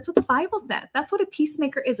crazy? That's what the Bible says. That's what a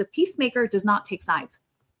peacemaker is. A peacemaker does not take sides.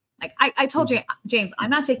 Like I told you, James,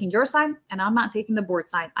 I'm not taking your side and I'm not taking the board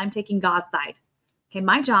side. I'm taking God's side. Okay.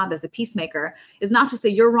 My job as a peacemaker is not to say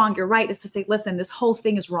you're wrong, you're right. It's to say, listen, this whole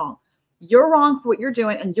thing is wrong. You're wrong for what you're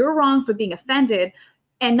doing and you're wrong for being offended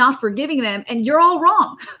and not forgiving them. And you're all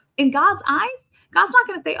wrong. In God's eyes, God's not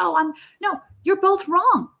going to say, no, you're both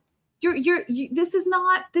wrong. This is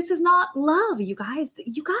not love, you guys.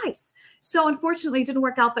 So unfortunately it didn't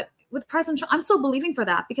work out, but with President Trump, I'm still believing for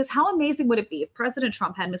that, because how amazing would it be if President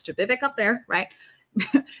Trump had Mr. Vivek up there, right?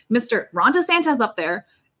 Mr. Ron DeSantis up there,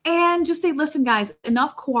 and just say, listen, guys,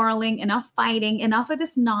 enough quarreling, enough fighting, enough of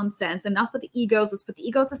this nonsense, enough of the egos. Let's put the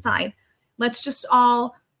egos aside. Let's just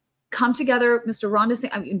all come together. Mr. Ron DeSantis,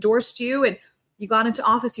 I endorsed you and you got into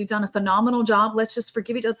office. You've done a phenomenal job. Let's just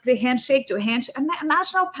forgive you. Let's do a handshake. Imagine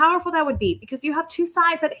how powerful that would be, because you have two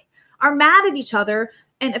sides that are mad at each other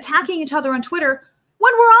and attacking each other on Twitter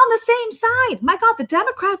when we're on the same side. My God, the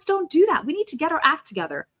Democrats don't do that. We need to get our act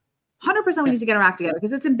together. 100% we need to get our act together,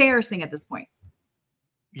 because it's embarrassing at this point.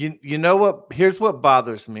 You know what? Here's what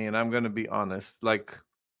bothers me, and I'm going to be honest. Like,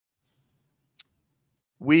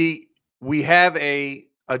 we have a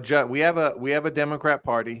Democrat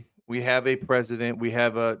Party. We have a president. We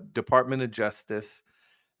have a Department of Justice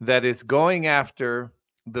that is going after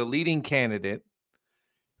the leading candidate,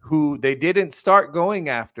 who they didn't start going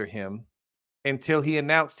after him until he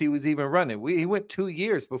announced he was even running. He went 2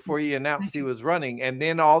 years before he announced he was running, and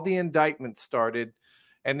then all the indictments started,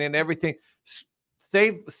 and then everything.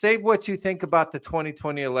 Save what you think about the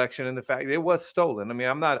 2020 election and the fact it was stolen. I mean,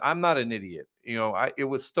 I'm not an idiot. It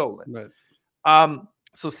was stolen. Right.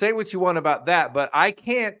 So say what you want about that, but I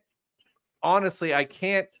can't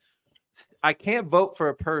vote for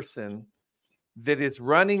a person that is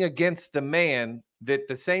running against the man that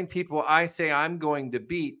the same people I say I'm going to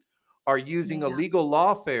beat are using illegal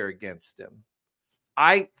lawfare against him.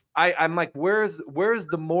 I'm like, where's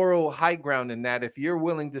the moral high ground in that? If you're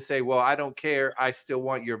willing to say, well, I don't care, I still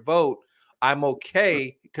want your vote, I'm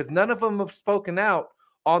okay, because none of them have spoken out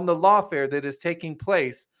on the lawfare that is taking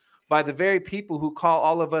place by the very people who call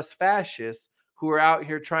all of us fascists, who are out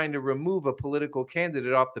here trying to remove a political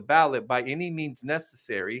candidate off the ballot by any means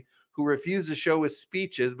necessary, who refused to show his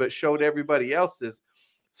speeches but showed everybody else's.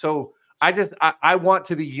 So I want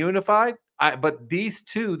to be unified, but these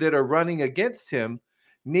two that are running against him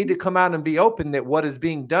need to come out and be open that what is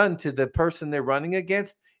being done to the person they're running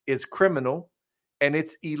against is criminal and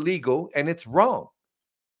it's illegal and it's wrong.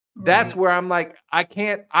 That's where I'm like, I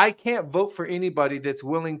can't vote for anybody that's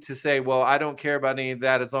willing to say, well, I don't care about any of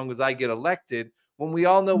that as long as I get elected, when we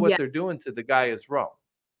all know what they're doing to the guy is wrong.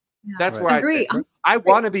 Yeah. That's where I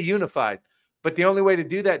want to be unified. But the only way to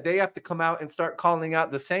do that, they have to come out and start calling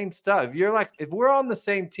out the same stuff. If we're on the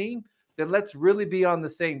same team, then let's really be on the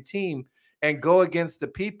same team and go against the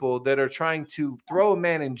people that are trying to throw a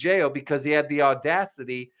man in jail because he had the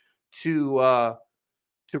audacity to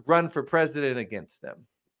run for president against them.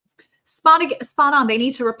 Spot on. They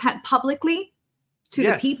need to repent publicly to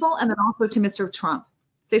the people and then also to Mr. Trump.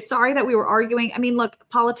 Say, sorry that we were arguing. I mean, look,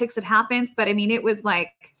 politics, it happens, but I mean, it was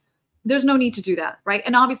like, there's no need to do that, right?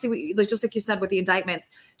 And obviously, just like you said with the indictments,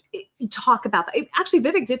 talk about that. Actually,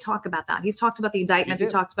 Vivek did talk about that. He's talked about the indictments. He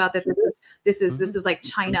talked about that this is like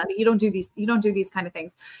China. You don't do these kind of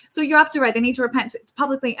things. So you're absolutely right. They need to repent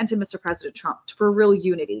publicly and to Mr. President Trump for real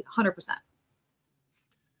unity, 100%.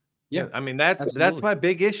 Yeah, I mean that's my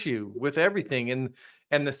big issue with everything,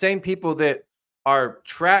 and the same people that are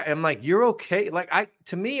I'm like, you're okay. Like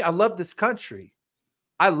to me, I love this country.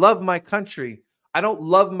 I love my country. I don't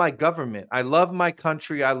love my government. I love my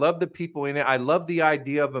country. I love the people in it. I love the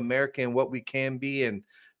idea of America and what we can be. And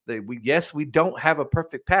we don't have a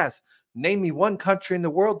perfect past. Name me one country in the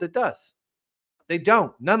world that does. They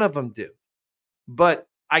don't. None of them do. But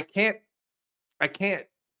I can't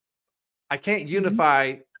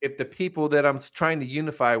unify if the people that I'm trying to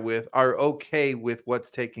unify with are okay with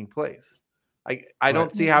what's taking place. I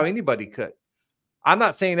don't see how anybody could. I'm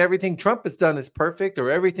not saying everything Trump has done is perfect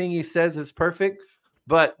or everything he says is perfect,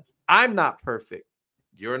 but I'm not perfect.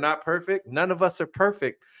 You're not perfect. None of us are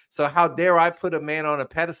perfect. So how dare I put a man on a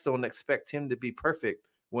pedestal and expect him to be perfect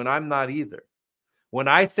when I'm not either? When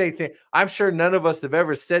I say things, I'm sure none of us have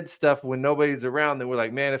ever said stuff when nobody's around that we're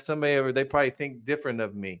like, man, if somebody ever, they probably think different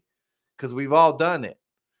of me. because we've all done it.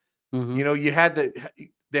 Mhm. You know,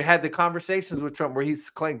 they had the conversations with Trump where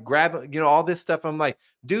he's grabbing, all this stuff. I'm like,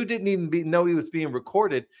 dude didn't even know he was being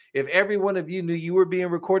recorded. If every one of you knew you were being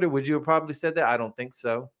recorded, would you have probably said that? I don't think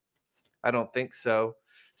so.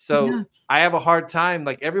 So I have a hard time.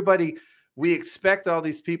 Like everybody, we expect all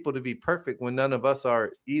these people to be perfect when none of us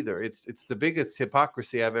are either. It's the biggest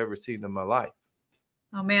hypocrisy I've ever seen in my life.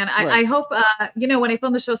 Oh man, Right. I hope when I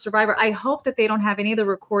film the show Survivor, I hope that they don't have any of the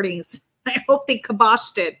recordings. I hope they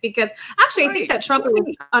kiboshed it, because actually I think that Trump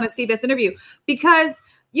was on a CBS interview, because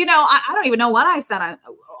I don't even know what I said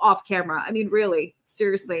off camera. I mean, really,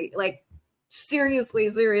 seriously,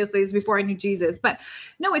 it's before I knew Jesus. But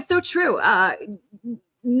no, it's so true.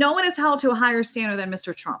 No one is held to a higher standard than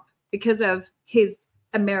Mr. Trump because of his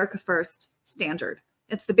America First standard.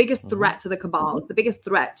 It's the biggest threat to the cabal. It's the biggest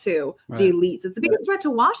threat to the elites. It's the biggest threat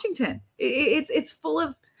to Washington. It's full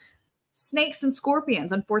of snakes and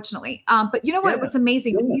scorpions, unfortunately. But you know what? What's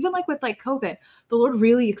amazing, even with COVID, the Lord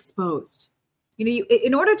really exposed.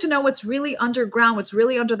 In order to know what's really underground, what's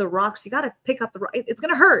really under the rocks, you got to pick up it's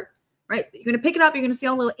going to hurt, right? You're going to pick it up. You're going to see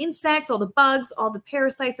all the little insects, all the bugs, all the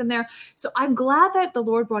parasites in there. So I'm glad that the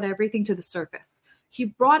Lord brought everything to the surface. He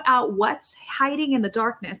brought out what's hiding in the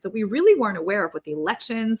darkness that we really weren't aware of, with the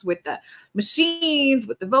elections, with the machines,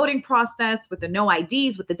 with the voting process, with the no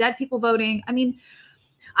IDs, with the dead people voting. I mean,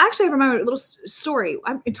 actually, I remember a little story.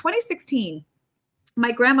 In 2016,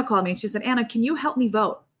 my grandma called me and she said, Anna, can you help me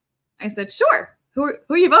vote? I said, sure. Who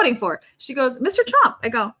are you voting for? She goes, Mr. Trump. I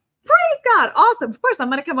go, praise God. Awesome. Of course, I'm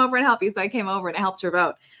going to come over and help you. So I came over and I helped her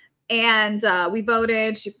vote. And we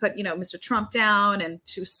voted. She put, Mr. Trump down, and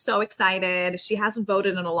she was so excited. She hasn't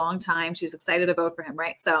voted in a long time. She's excited to vote for him,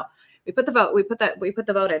 right? So we put the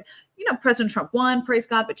vote in. President Trump won, praise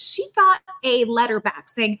God. But she got a letter back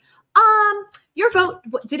saying, your vote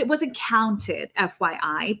wasn't counted,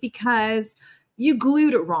 FYI, because you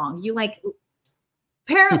glued it wrong.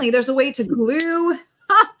 Apparently there's a way to glue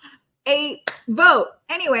a vote.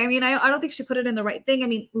 Anyway, I mean, I don't think she put it in the right thing. I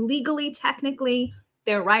mean, legally, technically,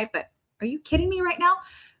 they're right, but are you kidding me right now?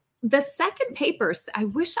 The second paper, I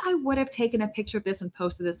wish I would have taken a picture of this and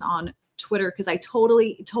posted this on Twitter, because I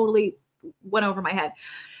totally went over my head.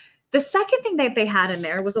 The second thing that they had in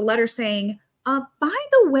there was a letter saying, by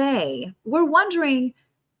the way, we're wondering,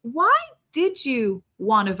 why did you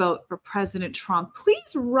want to vote for President Trump?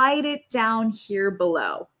 Please write it down here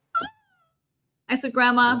below. I said,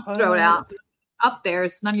 Grandma, throw it out. Up there.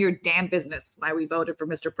 It's none of your damn business why we voted for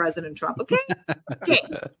Mr. President Trump. Okay. Okay.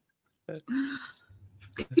 Could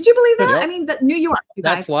you believe that? Yep. I mean, New York, you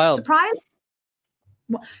guys. That's wild. Surprise.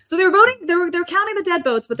 So they're voting. They're counting the dead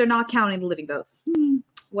votes, but they're not counting the living votes.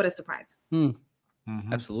 What a surprise.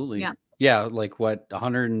 Absolutely. Yeah. Yeah.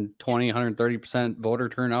 120, 130% voter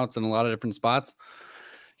turnouts in a lot of different spots.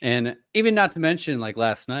 And even not to mention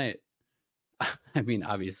last night, I mean,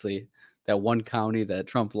 obviously that one county that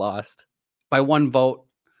Trump lost by one vote,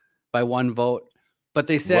 but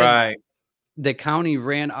they said the county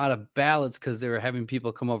ran out of ballots because they were having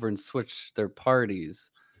people come over and switch their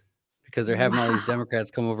parties, because they're having all these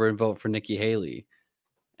Democrats come over and vote for Nikki Haley.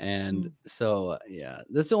 And so,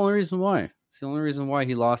 that's the only reason why. It's the only reason why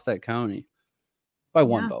he lost that county by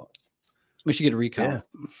one vote. We should get a recount.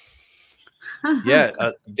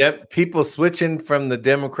 People switching from the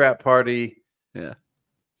Democrat Party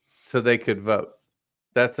so they could vote.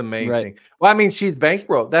 That's amazing. Right. Well, I mean, she's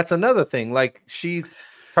bankrolled. That's another thing.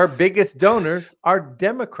 Her biggest donors are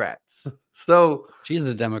Democrats. So she's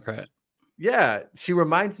a Democrat. Yeah. She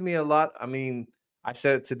reminds me a lot. I mean, I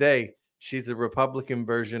said it today. She's a Republican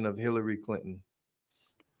version of Hillary Clinton.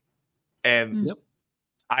 And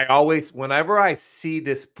I always, whenever I see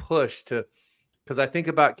this push because I think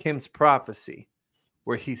about Kim's prophecy,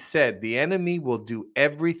 where he said the enemy will do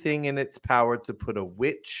everything in its power to put a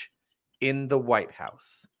witch in the White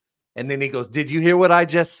House. And then he goes, did you hear what I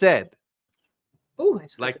just said? Oh, to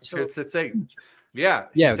say, he said the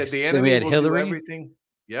enemy will do everything.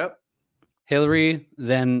 Yep. Hillary,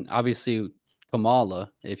 then obviously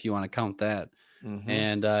Kamala, if you want to count that.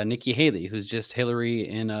 And Nikki Haley, who's just Hillary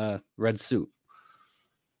in a red suit,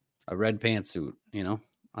 a red pantsuit,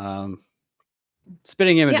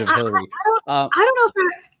 spitting image of Hillary. I don't know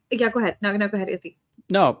if go ahead. No, go ahead, Izzy.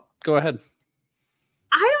 No, go ahead.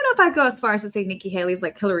 I don't know if I'd go as far as to say Nikki Haley's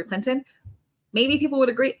like Hillary Clinton. Maybe people would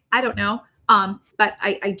agree. I don't know. But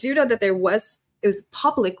I do know that it was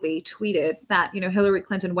publicly tweeted that, Hillary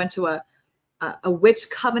Clinton went to a witch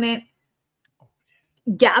covenant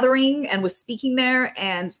gathering and was speaking there.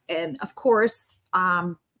 And of course,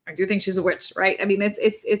 I do think she's a witch, right? I mean,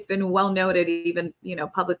 it's been well noted, even,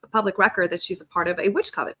 public record, that she's a part of a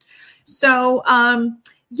witch coven. So,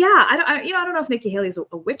 yeah, I don't know if Nikki Haley's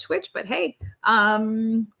a witch, but hey,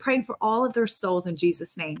 praying for all of their souls in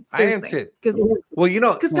Jesus' name. Seriously, because well,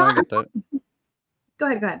 because God. Go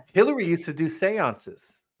ahead. Hillary used to do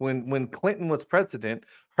seances when Clinton was president.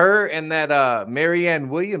 Her and that Marianne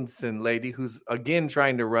Williamson lady, who's again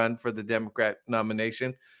trying to run for the Democrat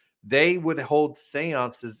nomination, they would hold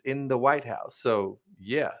seances in the White House. So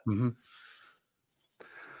yeah,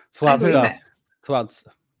 it's wild stuff. It's wild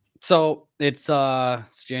stuff. So it's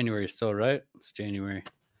January still, right? It's January.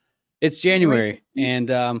 And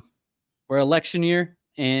we're election year,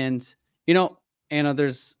 and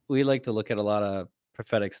Anna, we like to look at a lot of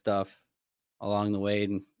prophetic stuff along the way,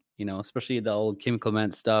 and especially the old Kim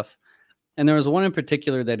Clement stuff. And there was one in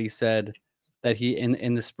particular that he said that he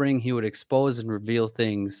in the spring he would expose and reveal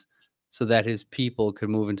things so that his people could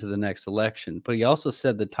move into the next election. But he also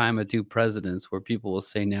said the time of two presidents, where people will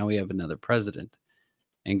say, now we have another president.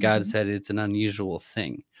 And God said it's an unusual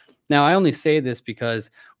thing. Now, I only say this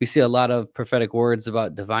because we see a lot of prophetic words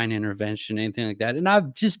about divine intervention, anything like that. And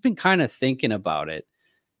I've just been kind of thinking about it.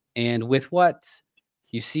 And with what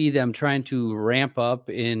you see them trying to ramp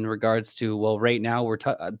up in regards to, well, right now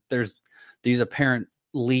there's these apparent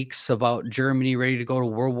leaks about Germany ready to go to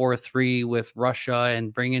World War III with Russia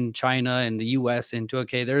and bring in China and the U.S. into,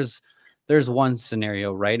 okay, there's one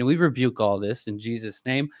scenario, right? And we rebuke all this in Jesus'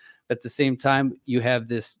 name. At the same time, you have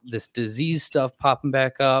this disease stuff popping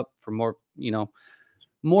back up for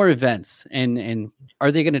more events. And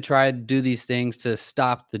are they going to try to do these things to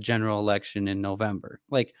stop the general election in November?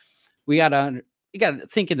 Like, you got to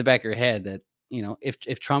think in the back of your head that,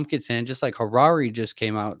 if Trump gets in, just like Harari just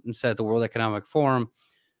came out and said at the World Economic Forum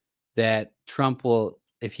that Trump will,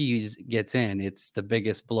 if he gets in, it's the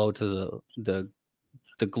biggest blow to the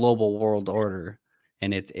global world order.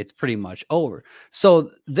 And it's pretty much over. So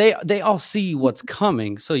they all see what's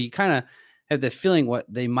coming. So you kind of have the feeling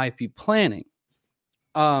what they might be planning.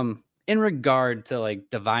 In regard to like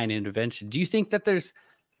divine intervention, do you think that there's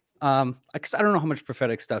because I don't know how much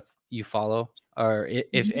prophetic stuff you follow, or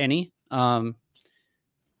if any. Well,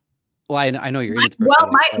 I know you're into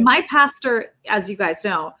prophetic. Well, my pastor, as you guys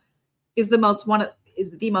know, is the most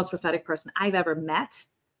prophetic person I've ever met.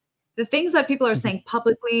 The things that people are saying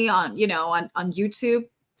publicly on YouTube,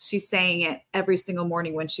 she's saying it every single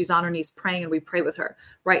morning when she's on her knees praying, and we pray with her,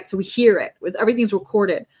 right? So we hear it. Everything's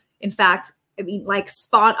recorded. In fact, I mean, like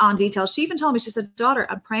spot on details. She even told me, she said, daughter,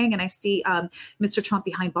 I'm praying and I see Mr. Trump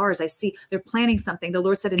behind bars. I see they're planning something. The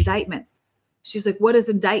Lord said indictments. She's like, what is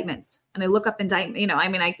indictments? And I look up indictment,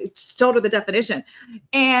 I told her the definition.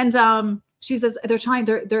 And she says, there's going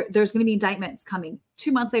to be indictments coming.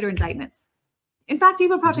 2 months later, indictments. In fact,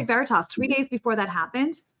 even Project Veritas, 3 days before that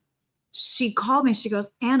happened, she called me. She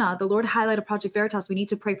goes, Anna, the Lord highlighted Project Veritas. We need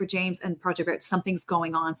to pray for James and Project Veritas. Something's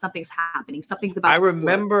going on. Something's happening. Something's about to explode.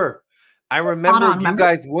 I remember you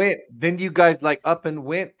guys went. Then you guys like up and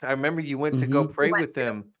went. I remember you went to go pray with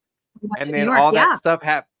them. And then all that stuff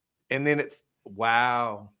happened. And then it's,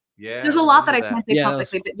 wow. Yeah. There's a lot that I can't say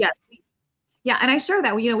publicly, but yes. Yeah, and I share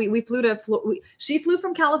that. We flew to. She flew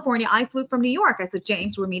from California. I flew from New York. I said,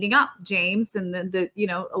 James, we're meeting up. James and the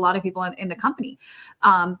a lot of people in the company.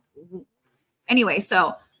 Anyway,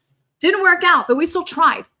 so didn't work out, but we still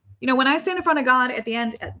tried. When I stand in front of God at the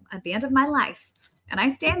end of my life, and I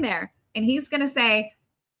stand there, and He's going to say,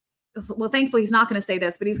 well, thankfully He's not going to say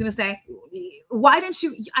this, but He's going to say, why didn't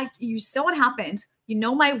you? You saw what happened. You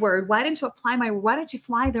know my word. Why didn't you apply my word? Why didn't you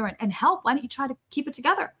fly there and help? Why didn't you try to keep it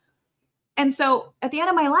together? And so at the end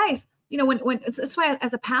of my life, when it's why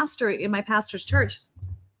as a pastor in my pastor's church,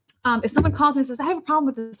 if someone calls me and says, I have a problem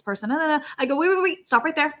with this person, no. I go, wait, stop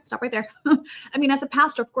right there. I mean, as a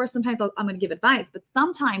pastor, of course, sometimes I'm going to give advice, but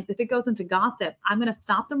sometimes if it goes into gossip, I'm going to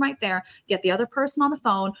stop them right there, get the other person on the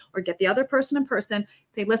phone or get the other person in person,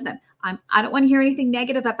 say, listen, I don't want to hear anything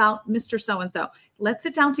negative about Mr. So-and-so. Let's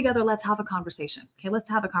sit down together. Let's have a conversation. Okay, let's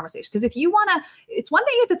have a conversation. Because if you want to, it's one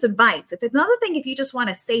thing if it's advice. If it's another thing, if you just want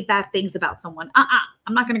to say bad things about someone,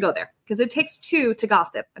 I'm not going to go there. Because it takes two to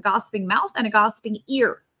gossip, a gossiping mouth and a gossiping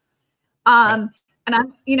ear. Right.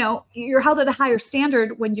 And you're held at a higher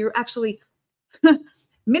standard when you're actually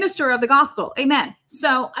minister of the gospel. Amen.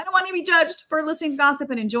 So I don't want to be judged for listening to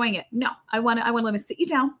gossip and enjoying it. No, I want to let me sit you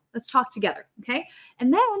down. Let's talk together. Okay.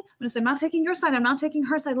 And then I'm going to say, I'm not taking your side. I'm not taking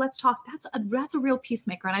her side. Let's talk. That's a real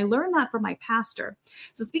peacemaker. And I learned that from my pastor.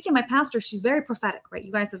 So speaking of my pastor, she's very prophetic, right?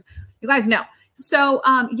 You guys know. So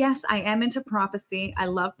yes, I am into prophecy. I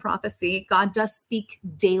love prophecy. God does speak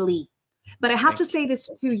daily. But I have to say this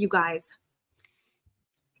too, you guys.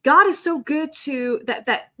 God is so good to that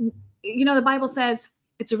the Bible says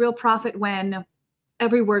it's a real prophet when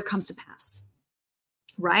every word comes to pass,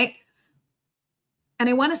 right? And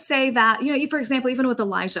I want to say that, for example, even with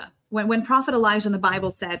Elijah, when Prophet Elijah in the Bible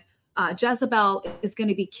said, Jezebel is going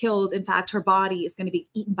to be killed. In fact, her body is going to be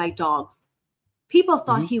eaten by dogs. People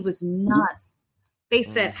thought he was nuts. They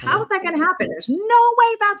said, how is that going to happen? There's no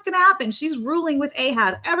way that's going to happen. She's ruling with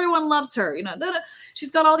Ahab. Everyone loves her. She's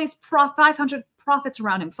got all these 500 prophets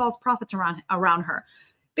around him, false prophets around her.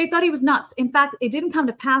 They thought he was nuts. In fact, it didn't come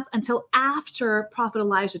to pass until after Prophet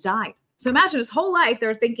Elijah died. So imagine his whole life,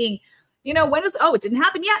 they're thinking, it didn't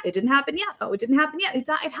happen yet. It didn't happen yet. Oh, it didn't happen yet. It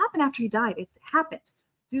happened after he died. It happened.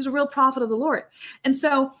 He's a real prophet of the Lord. And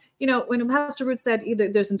so, when Pastor Ruth said either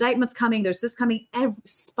there's indictments coming, there's this coming,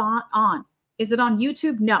 spot on. Is it on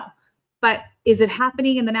YouTube? No. But is it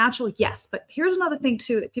happening in the natural? Yes. But here's another thing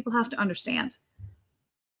too that people have to understand.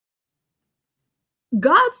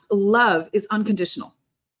 God's love is unconditional,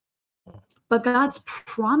 but God's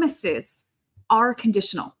promises are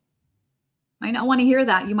conditional. Might not want to hear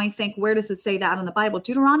that. You might think, where does it say that in the Bible?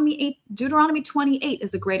 Deuteronomy 28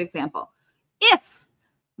 is a great example. If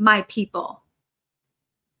my people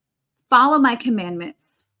follow my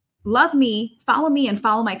commandments, love me, follow me, and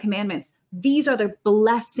follow my commandments, these are the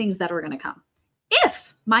blessings that are going to come.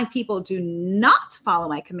 If my people do not follow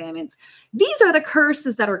my commandments, these are the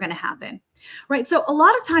curses that are going to happen. Right? So a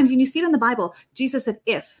lot of times when you see it in the Bible, Jesus said,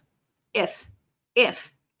 if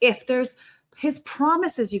there's his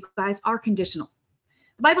promises, you guys, are conditional.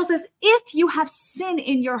 The Bible says, if you have sin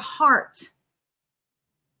in your heart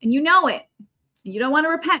and you know it, and you don't want to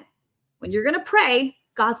repent, when you're going to pray,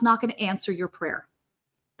 God's not going to answer your prayer.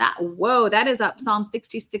 That is up Psalm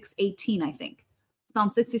 66:18, I think. Psalm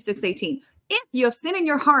 66:18. If you have sin in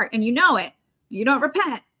your heart and you know it, you don't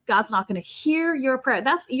repent, God's not going to hear your prayer.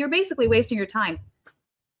 You're basically wasting your time.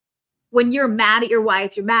 When you're mad at your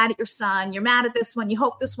wife, you're mad at your son, you're mad at this one, you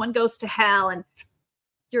hope this one goes to hell, and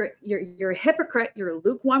you're a hypocrite, you're a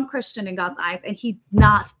lukewarm Christian in God's eyes, and he's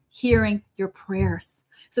not hearing your prayers.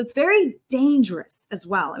 So it's very dangerous as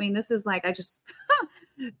well. I mean, this is like,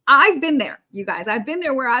 I've been there, you guys. I've been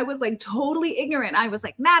there where I was like totally ignorant. I was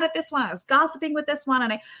like mad at this one. I was gossiping with this one.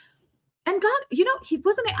 And God, I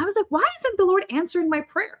was like, why isn't the Lord answering my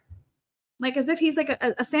prayer? Like as if he's like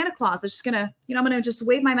a Santa Claus that's just going to, I'm going to just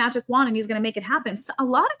wave my magic wand and he's going to make it happen. So a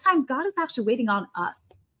lot of times God is actually waiting on us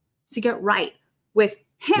to get right with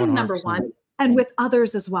him, 100%. Number one, and with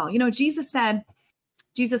others as well. Jesus said,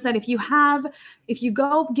 if you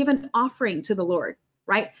go give an offering to the Lord,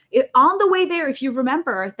 right? On the way there, if you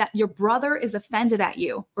remember that your brother is offended at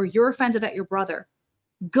you or you're offended at your brother,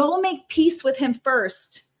 go make peace with him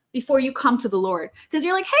first before you come to the Lord. Because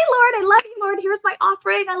you're like, hey, Lord, I love you, Lord. Here's my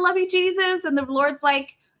offering. I love you, Jesus. And the Lord's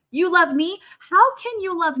like, you love me? How can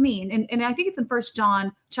you love me? And I think it's in 1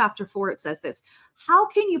 John chapter 4, it says this. How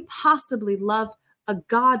can you possibly love a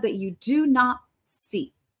God that you do not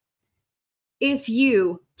see if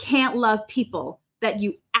you can't love people that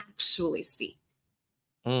you actually see?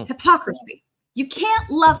 Hypocrisy. You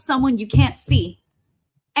can't love someone you can't see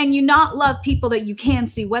and you not love people that you can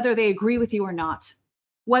see, whether they agree with you or not,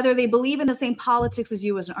 whether they believe in the same politics as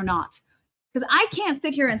you or not. Because I can't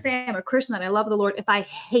sit here and say I'm a Christian, that I love the Lord, if I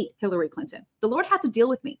hate Hillary Clinton. The Lord had to deal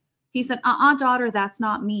with me. He said, daughter, that's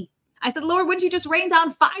not me. I said, Lord, wouldn't you just rain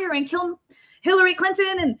down fire and kill Hillary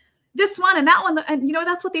Clinton and this one and that one? And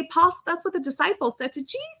that's what the disciples said to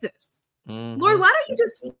Jesus. Mm-hmm. Lord, why don't you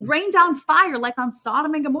just rain down fire like on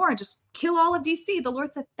Sodom and Gomorrah, just kill all of DC? The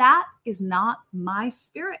Lord said, that is not my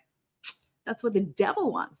spirit. That's what the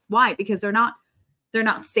devil wants. Why? Because they're not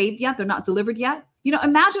saved yet. They're not delivered yet.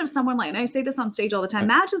 Imagine if someone like, and I say this on stage all the time,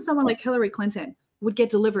 imagine someone like Hillary Clinton would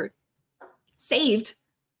get delivered, saved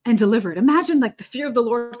and delivered. Imagine like the fear of the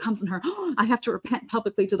Lord comes in her. Oh, I have to repent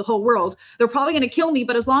publicly to the whole world. They're probably going to kill me,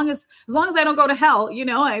 but as long as I don't go to hell,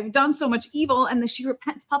 I've done so much evil. And then she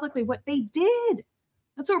repents publicly what they did.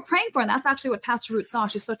 That's what we're praying for. And that's actually what Pastor Ruth saw.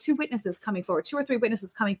 She saw 2 or 3 witnesses coming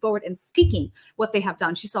forward and speaking what they have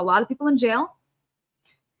done. She saw a lot of people in jail.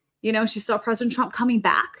 She saw President Trump coming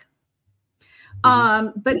back.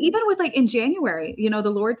 But even with like in January, the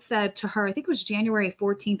Lord said to her, I think it was January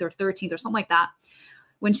 14th or 13th or something like that.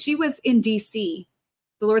 When she was in DC,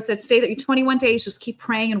 the Lord said, stay there 21 days, just keep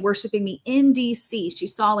praying and worshiping me in DC. She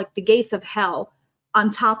saw like the gates of hell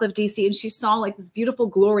on top of DC, and she saw like this beautiful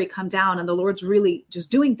glory come down, and the Lord's really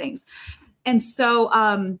just doing things. And so,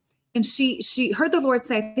 and she heard the Lord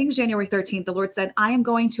say, I think it was January 13th, the Lord said, I am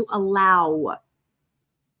going to allow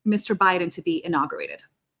Mr. Biden to be inaugurated.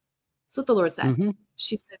 That's what the Lord said. Mm-hmm.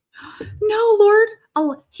 She said, no,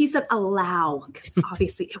 Lord. He said, allow, because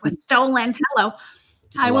obviously it was stolen. Hello.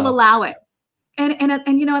 I will allow it.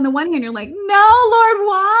 And on the one hand, you're like, no, Lord,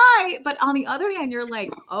 why? But on the other hand, you're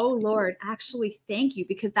like, oh, Lord, actually, thank you,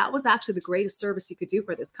 because that was actually the greatest service you could do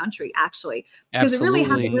for this country, actually. Because it really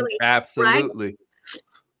hasn't really. Absolutely. Right?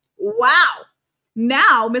 Wow.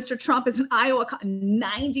 Now, Mr. Trump is in Iowa,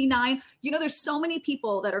 99. There's so many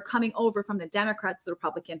people that are coming over from the Democrats to the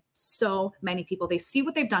Republican. So many people. They see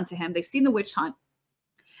what they've done to him. They've seen the witch hunt,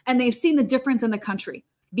 and they've seen the difference in the country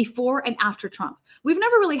before and after Trump. We've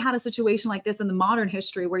never really had a situation like this in the modern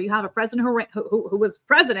history where you have a president who was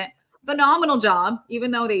president, phenomenal job,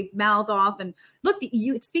 even though they mouth off and look,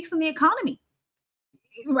 it speaks on the economy,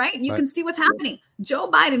 right? You can see what's happening. Joe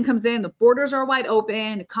Biden comes in, the borders are wide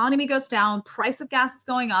open, economy goes down, price of gas is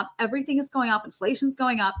going up, everything is going up, inflation's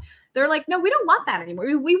going up. They're like, no, we don't want that anymore.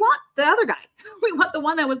 We want the other guy. We want the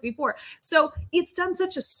one that was before. So it's done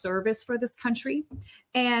such a service for this country.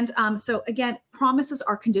 And so again, promises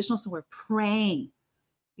are conditional. So we're praying,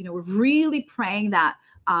 we're really praying that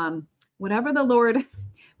whatever the Lord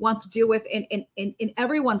wants to deal with in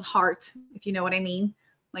everyone's heart, if you know what I mean.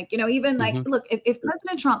 Like, even like, look, if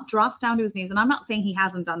President Trump drops down to his knees, and I'm not saying he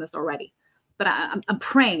hasn't done this already, but I'm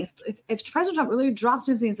praying if President Trump really drops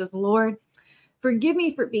to his knees and says, Lord, forgive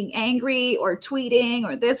me for being angry or tweeting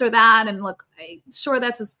or this or that. And look, sure,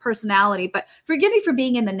 that's his personality, but forgive me for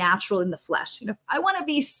being in the natural, in the flesh. I want to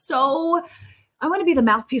be the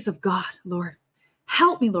mouthpiece of God, Lord.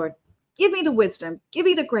 Help me, Lord. Give me the wisdom. Give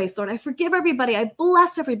me the grace, Lord. I forgive everybody. I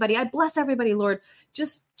bless everybody. Lord.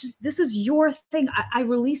 Just this is your thing. I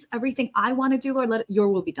release everything I want to do, Lord. Let your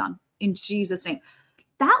will be done in Jesus' name.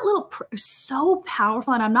 That little prayer is so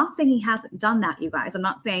powerful. And I'm not saying he hasn't done that, you guys. I'm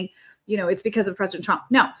not saying, it's because of President Trump.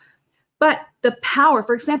 No, but the power,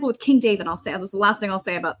 for example, with King David, I'll say, this is the last thing I'll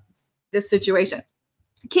say about this situation.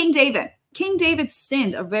 King David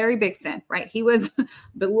sinned a very big sin, right? He was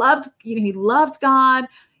beloved. He loved God.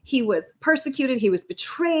 He was persecuted. He was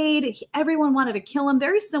betrayed. Everyone wanted to kill him.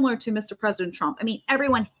 Very similar to Mr. President Trump. I mean,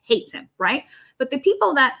 everyone hates him, right? But the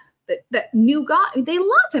people that knew God, they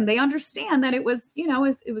love him. They understand that it was,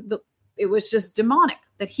 it was just demonic,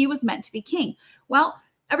 that he was meant to be king. Well,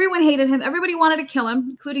 everyone hated him. Everybody wanted to kill him,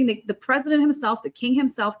 including the president himself, the king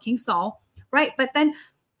himself, King Saul, right? But then,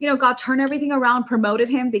 God turned everything around, promoted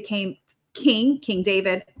him, became King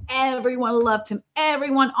David. Everyone loved him.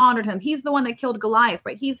 Everyone honored him. He's the one that killed Goliath,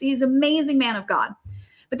 right? He's an amazing man of God.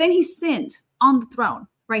 But then he sinned on the throne,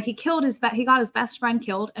 right? He got his best friend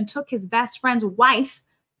killed and took his best friend's wife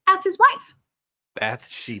as his wife.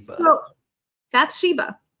 Bathsheba. So,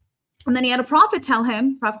 Bathsheba. And then he had a prophet tell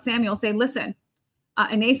him, Prophet Samuel, say, listen,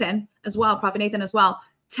 and Nathan as well, Prophet Nathan as well,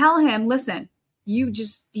 tell him, listen,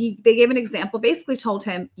 they gave an example, basically told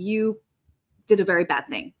him, you did a very bad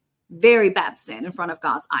thing. Very bad sin in front of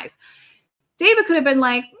God's eyes. David could have been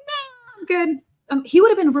like, nah, I'm good. He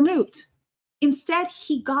would have been removed. Instead,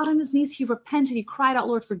 he got on his knees. He repented. He cried out,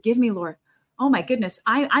 Lord, forgive me, Lord. Oh my goodness.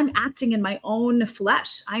 I'm acting in my own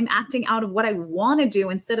flesh. I'm acting out of what I want to do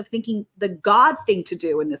instead of thinking the God thing to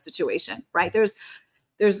do in this situation, right? There's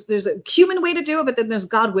a human way to do it, but then there's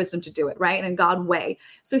God wisdom to do it, right? And God way.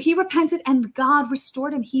 So he repented and God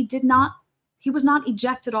restored him. He was not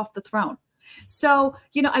ejected off the throne. So,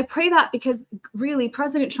 I pray that because really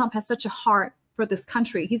President Trump has such a heart for this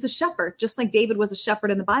country. He's a shepherd, just like David was a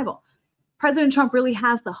shepherd in the Bible. President Trump really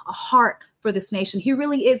has a heart for this nation. He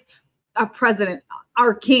really is our president,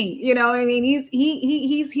 our king. I mean,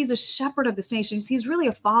 he's a shepherd of this nation. He's really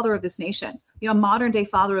a father of this nation, modern day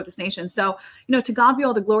father of this nation. So, to God be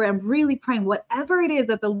all the glory. I'm really praying whatever it is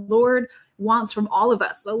that the Lord wants from all of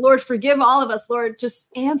us. The Lord, forgive all of us. Lord, just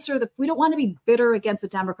answer we don't want to be bitter against the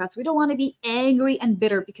Democrats. We don't want to be angry and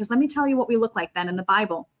bitter, because let me tell you what we look like then in the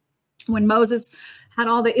Bible. When Moses had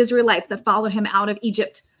all the Israelites that followed him out of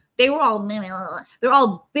Egypt, they're all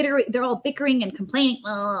bitter. They're all bickering and complaining.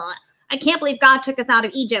 I can't believe God took us out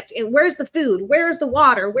of Egypt. Where's the food? Where's the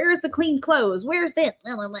water? Where's the clean clothes? Where's this?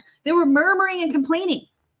 They were murmuring and complaining.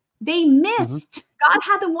 They missed. God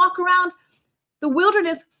had them walk around the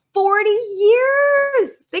wilderness 40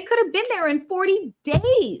 years. They could have been there in 40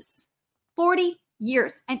 days, 40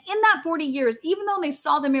 years. And in that 40 years, even though they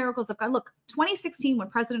saw the miracles of God, look, 2016, when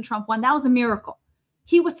President Trump won, that was a miracle.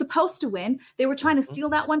 He was supposed to win. They were trying to steal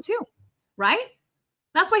that one too, right?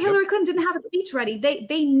 That's why Hillary Clinton didn't have a speech ready.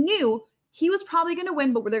 They knew he was probably going to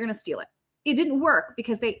win, but they're going to steal it. It didn't work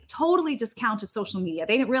because they totally discounted social media.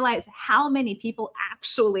 They didn't realize how many people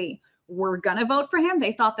actually were going to vote for him.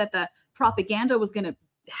 They thought that the propaganda was going to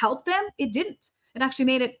help them. It didn't. It actually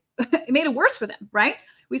made it worse for them, right?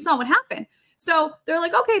 We saw what happened. So they're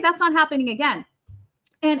like, okay, that's not happening again.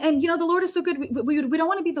 And the Lord is so good. We don't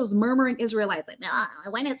want to be those murmuring Israelites like,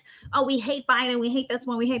 we hate Biden, we hate this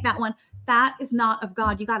one, we hate that one. That is not of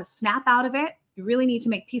God. You got to snap out of it. You really need to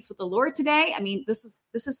make peace with the Lord today. I mean, this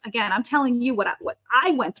is again, I'm telling you what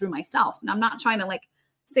I went through myself, and I'm not trying to like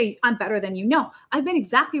say I'm better than you. No, I've been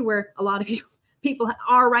exactly where a lot of people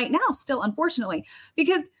are right now, still, unfortunately,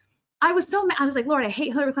 because I was so mad. I was like, Lord, I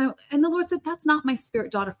hate Hillary Clinton, and the Lord said, "That's not my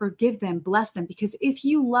spirit, daughter. Forgive them, bless them, because if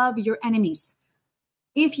you love your enemies."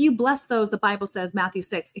 If you bless those, the Bible says, Matthew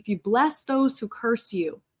 6, if you bless those who curse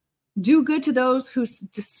you, do good to those who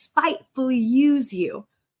despitefully use you,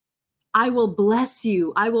 I will bless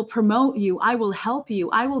you. I will promote you. I will help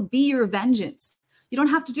you. I will be your vengeance. You don't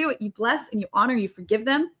have to do it. You bless and you honor, you forgive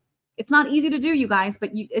them. It's not easy to do, you guys, but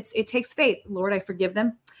it takes faith. Lord, I forgive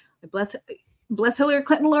them. I bless Hillary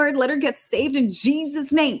Clinton, Lord. Let her get saved in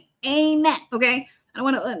Jesus' name. Amen. Okay. I don't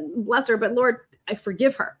want to bless her, but Lord, I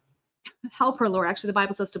forgive her. Help her, Lord. Actually, the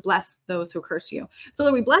Bible says to bless those who curse you. So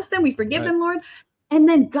Lord, we bless them, we forgive them, Lord. And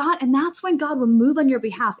then that's when God will move on your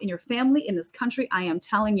behalf in your family, in this country. I am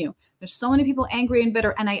telling you, there's so many people angry and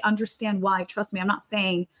bitter, and I understand why. Trust me, I'm not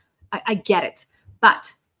saying I get it,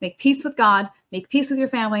 but make peace with God, make peace with your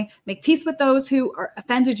family, make peace with those who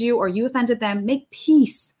offended you or you offended them. Make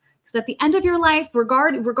peace. Because at the end of your life,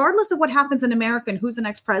 regardless of what happens in America and who's the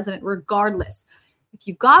next president, regardless, if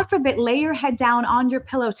you, God forbid, lay your head down on your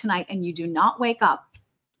pillow tonight and you do not wake up,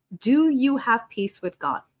 do you have peace with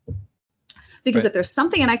God? Because if there's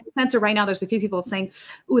something, and I can sense it right now, there's a few people saying,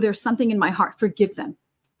 "Ooh, there's something in my heart." Forgive them.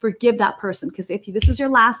 Forgive that person. Because if this is your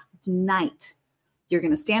last night, you're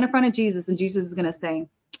going to stand in front of Jesus, and Jesus is going to say,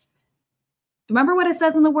 remember what it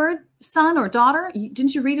says in the word, son or daughter?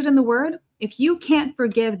 Didn't you read it in the word? If you can't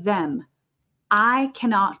forgive them, I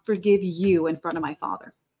cannot forgive you in front of my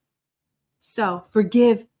Father. So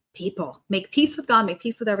forgive people, make peace with God, make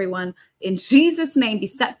peace with everyone. In Jesus' name, be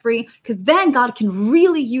set free, because then God can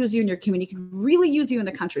really use you in your community, can really use you in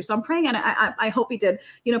the country. So I'm praying, and I hope he did.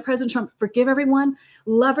 President Trump, forgive everyone,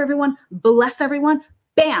 love everyone, bless everyone.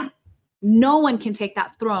 Bam. No one can take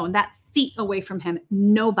that throne, that seat away from him.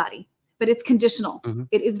 Nobody. But it's conditional. Mm-hmm.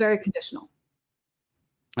 It is very conditional.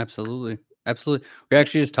 Absolutely. Absolutely. We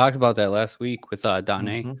actually just talked about that last week with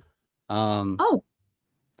Donna. Mm-hmm.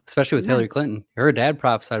 Especially with Hillary Clinton. Her dad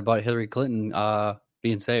prophesied about Hillary Clinton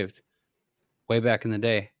being saved way back in the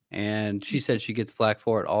day. And she said she gets flack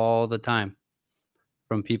for it all the time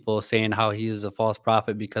from people saying how he is a false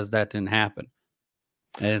prophet because that didn't happen.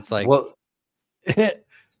 And it's like... Well,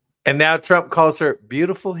 and now Trump calls her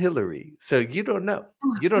beautiful Hillary. So you don't know.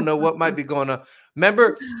 You don't know what might be going on.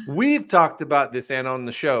 Remember, we've talked about this, Anna, on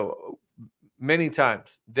the show many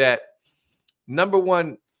times, that number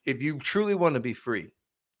one, if you truly want to be free,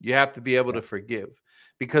 you have to be able to forgive,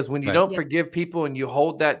 because when you don't forgive people and you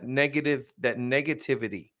hold that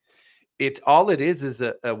negativity, it is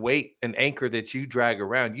a weight, an anchor that you drag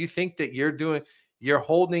around. You think that you're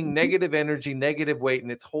holding negative energy, negative weight,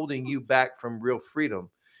 and it's holding you back from real freedom.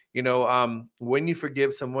 When you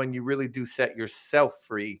forgive someone, you really do set yourself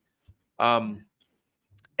free. And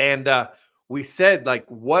we said, like,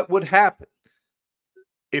 what would happen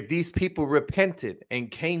if these people repented and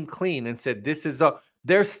came clean and said, this is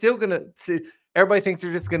they're still going to see. Everybody thinks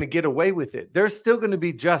they're just going to get away with it. There's still going to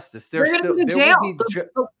be justice. There will be there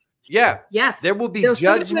will be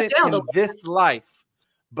judgment in this life.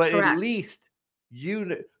 But at least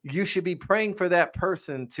you should be praying for that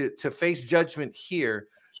person to face judgment here,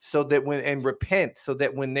 so that repent, so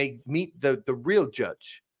that when they meet the real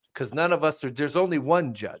judge, because none of us there's only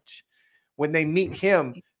one judge. When they meet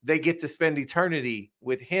him, they get to spend eternity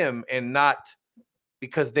with him, and not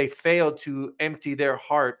because they failed to empty their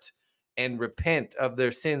heart and repent of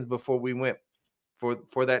their sins before we went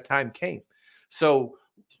for that time came. So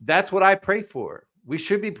that's what I pray for. We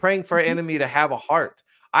should be praying for our enemy to have a heart.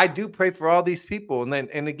 I do pray for all these people.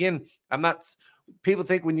 And again, people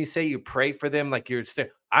think when you say you pray for them, like you're saying,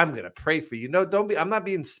 I'm going to pray for you. No, I'm not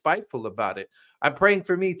being spiteful about it. I'm praying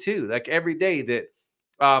for me too. Like every day that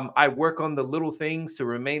I work on the little things to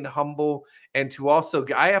remain humble, and to also,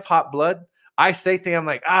 I have hot blood. I say things, I'm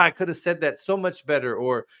like, I could have said that so much better.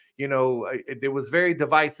 Or, it was very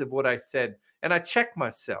divisive what I said. And I check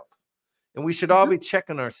myself, and we should all be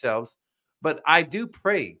checking ourselves. But I do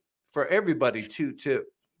pray for everybody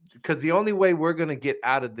because the only way we're going to get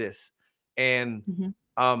out of this, and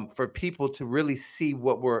for people to really see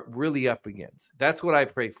what we're really up against. That's what I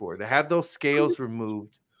pray for, to have those scales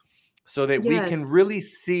removed, so that we can really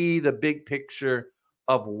see the big picture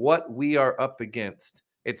of what we are up against.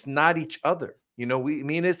 It's not each other. Me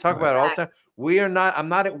and Liz talk about it all the time. I'm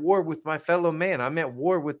not at war with my fellow man. I'm at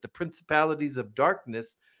war with the principalities of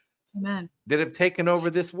darkness Amen. that have taken over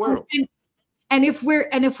this world. And if we're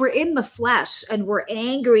in the flesh and we're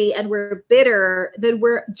angry and we're bitter, then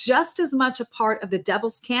we're just as much a part of the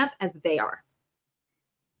devil's camp as they are.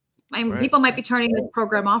 I mean, people might be turning this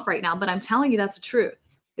program off right now, but I'm telling you, that's the truth.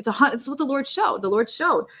 It's what the Lord showed. The Lord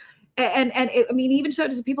showed. And I mean, he even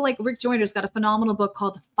showed it to people like Rick Joyner's got a phenomenal book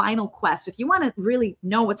called The Final Quest. If you want to really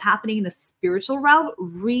know what's happening in the spiritual realm,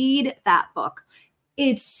 read that book.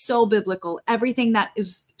 It's so biblical. Everything that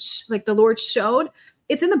is like the Lord showed,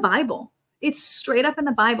 it's in the Bible. It's straight up in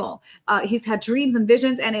the Bible. He's had dreams and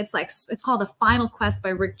visions, and it's called The Final Quest by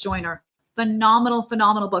Rick Joyner. Phenomenal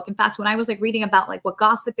book. In fact, when I was like reading about like what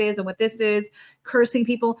gossip is and what this is, cursing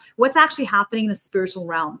people, what's actually happening in the spiritual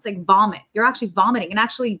realm, it's like vomit. You're actually vomiting. And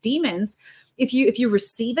actually demons, if you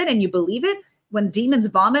receive it and you believe it, when demons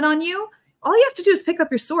vomit on you, all you have to do is pick up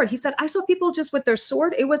your sword. He said, I saw people just with their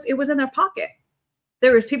sword. It was in their pocket.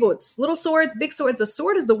 There was people with little swords, big swords. The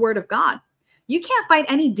sword is the word of God. You can't fight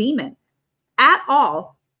any demon at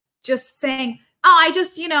all just saying, oh, I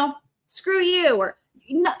just, screw you, or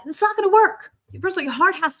no, it's not going to work. First of all, your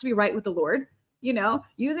heart has to be right with the Lord,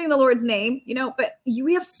 using the Lord's name, but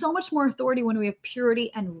we have so much more authority when we have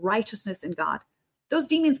purity and righteousness in God. Those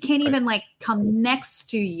demons can't even come next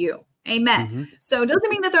to you. Amen. Mm-hmm. So it doesn't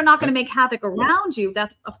mean that they're not going to make havoc around you.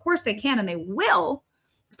 That's, of course they can, and they will.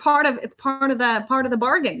 It's part of the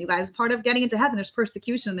bargain, you guys. Part of getting into heaven. There's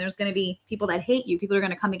persecution. There's going to be people that hate you. People are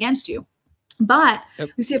going to come against you. But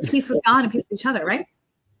you see a peace with God and peace with each other, right?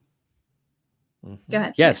 Mm-hmm. Go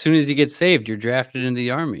ahead. Yeah, as soon as you get saved, you're drafted into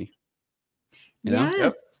the army. Yes.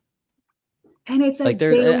 Yep. And it's like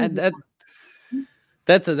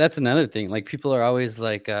that's another thing. Like people are always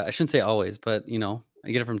like, I shouldn't say always, but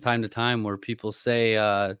I get it from time to time where people say,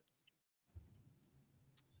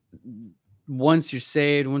 once you're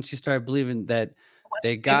saved, once you start believing that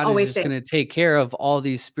God is just going to take care of all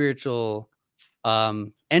these spiritual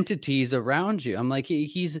entities around you. I'm like,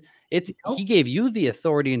 he gave you the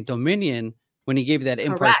authority and dominion when he gave that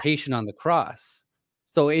impartation on the cross.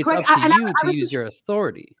 So it's up to you to use your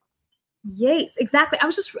authority. Yes, exactly. I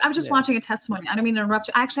was just watching a testimony. I don't mean to interrupt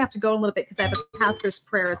you. I actually have to go a little bit because I have a pastor's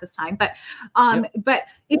prayer at this time. But but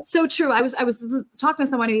it's so true. I was talking to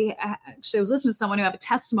someone who actually I was listening to someone who have a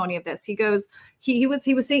testimony of this. He goes, he was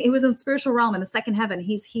saying he was in the spiritual realm in the second heaven.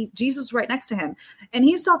 Jesus was right next to him, and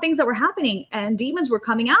he saw things that were happening, and demons were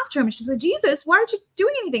coming after him. And she said, Jesus, why aren't you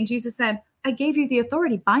doing anything? Jesus said, I gave you the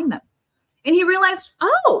authority, bind them. And he realized,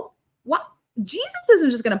 oh, what? Jesus isn't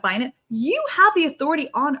just going to bind it. You have the authority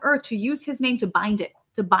on earth to use his name to bind it,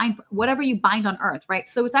 to bind whatever you bind on earth, right?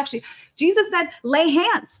 So it's actually, Jesus said, lay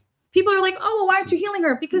hands. People are like, oh, well, why aren't you healing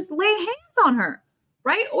her? Because lay hands on her,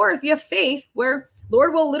 right? Or if you have faith where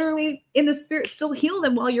Lord will literally in the spirit still heal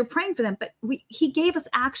them while you're praying for them. But he gave us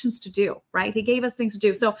actions to do, right? He gave us things to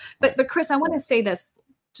do. So, but Chris, I want to say this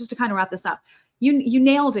just to kind of wrap this up. You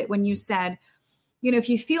nailed it when you said, if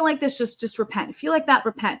you feel like this, just repent. If you feel like that,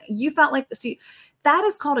 repent. You felt like this. That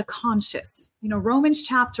is called a conscience. Romans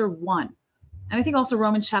chapter 1. And I think also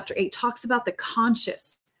Romans chapter 8 talks about the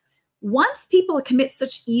conscience. Once people commit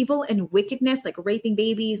such evil and wickedness, like raping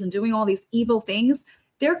babies and doing all these evil things,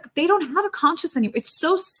 they don't have a conscience anymore. It's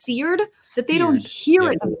so seared that they don't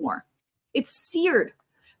hear it anymore. It's seared.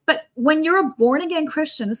 But when you're a born again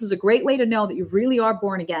Christian, this is a great way to know that you really are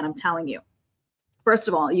born again. I'm telling you. First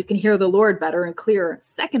of all, you can hear the Lord better and clearer.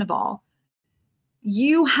 Second of all,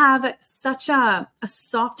 you have such a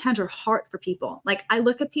soft, tender heart for people. Like I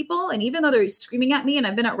look at people, and even though they're screaming at me, and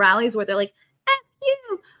I've been at rallies where they're like, F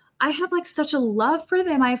you, I have like such a love for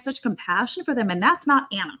them. I have such compassion for them. And that's not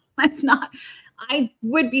Anna. That's not, I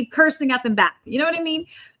would be cursing at them back. You know what I mean?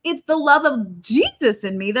 It's the love of Jesus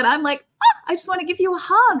in me that I'm like, I just want to give you a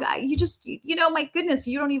hug. My goodness,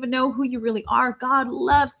 you don't even know who you really are. God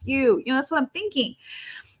loves you. That's what I'm thinking.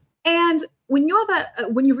 And when you're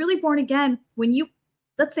really born again, when you,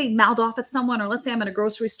 let's say, mouth off at someone, or let's say I'm at a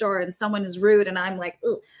grocery store and someone is rude and I'm like,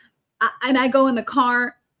 ooh, and I go in the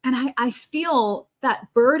car and I feel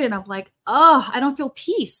that burden of like, oh, I don't feel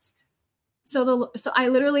peace. So I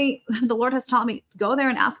literally, the Lord has taught me, go there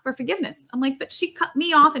and ask for forgiveness. I'm like, but she cut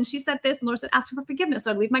me off and she said this, and the Lord said, ask her for forgiveness.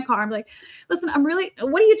 So I'd leave my car. I'm like, listen,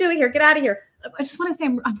 what are you doing here? Get out of here. I just want to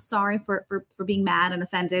say, I'm sorry for being mad and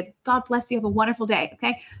offended. God bless you. Have a wonderful day.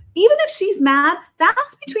 Okay. Even if she's mad,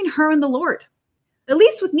 that's between her and the Lord. At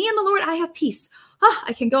least with me and the Lord, I have peace.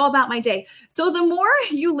 I can go about my day. So the more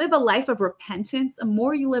you live a life of repentance, the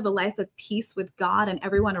more you live a life of peace with God and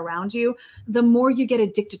everyone around you, the more you get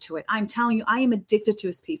addicted to it. I'm telling you, I am addicted to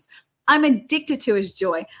his peace. I'm addicted to his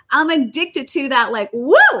joy. I'm addicted to that, like,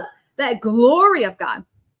 woo, that glory of God.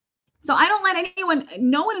 So I don't let anyone,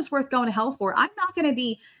 no one is worth going to hell for. I'm not going to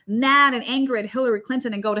be mad and angry at Hillary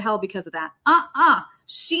Clinton and go to hell because of that.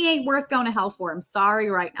 She ain't worth going to hell for. I'm sorry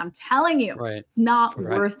right now. I'm telling you, It's not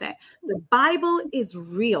worth it. The Bible is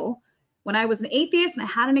real. When I was an atheist and I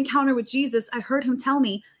had an encounter with Jesus, I heard him tell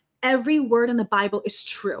me every word in the Bible is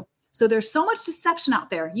true. So there's so much deception out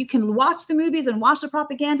there. You can watch the movies and watch the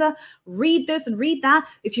propaganda, read this and read that.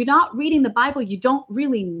 If you're not reading the Bible, you don't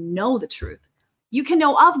really know the truth. You can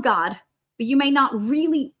know of God, but you may not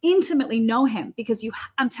really intimately know him because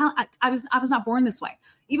I was not born this way.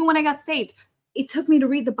 Even when I got saved, it took me to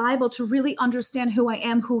read the Bible to really understand who I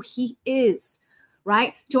am, who he is,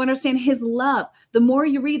 right? To understand his love. The more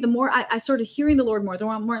you read, the more I started hearing the Lord more. There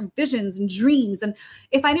were more visions and dreams. And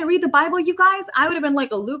if I didn't read the Bible, you guys, I would have been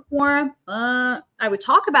like a lukewarm. I would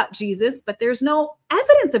talk about Jesus, but there's no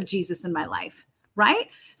evidence of Jesus in my life, right?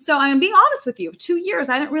 So I am being honest with you. 2 years,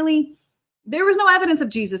 there was no evidence of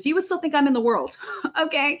Jesus. You would still think I'm in the world.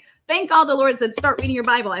 Okay. Thank God the Lord said, start reading your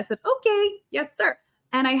Bible. I said, okay, yes, sir.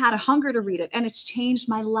 And I had a hunger to read it. And it's changed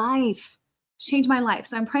my life.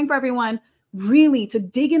 So I'm praying for everyone really to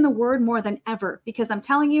dig in the word more than ever, because I'm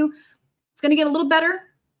telling you, it's going to get a little better.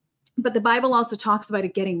 But the Bible also talks about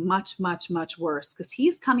it getting much, much, much worse because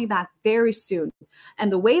he's coming back very soon.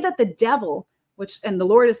 And the way that the devil, and the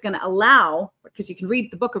Lord is going to allow, because you can read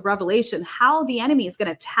the book of Revelation, how the enemy is going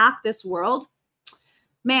to attack this world.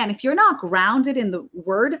 Man, if you're not grounded in the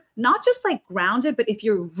word, not just like grounded, but if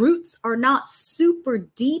your roots are not super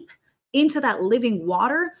deep into that living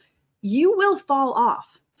water, you will fall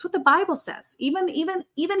off. That's what the Bible says. Even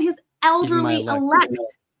his elderly elect,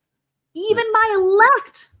 even my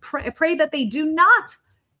elect, pray that they do not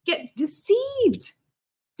get deceived.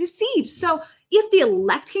 So if the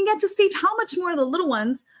elect can get deceived, how much more the little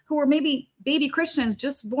ones who are maybe baby Christians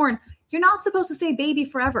just born? You're not supposed to stay baby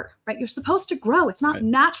forever, right? You're supposed to grow. It's not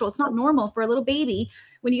natural. It's not normal for a little baby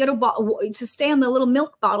when you go to stay on the little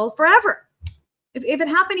milk bottle forever. If it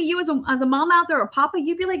happened to you as a mom out there or papa,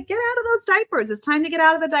 you'd be like, get out of those diapers. It's time to get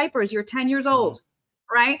out of the diapers. You're 10 years old,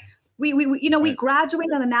 right? We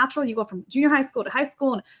graduate on the natural. You go from junior high school to high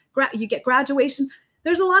school and you get graduation.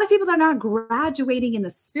 There's a lot of people that are not graduating in the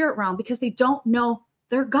spirit realm because they don't know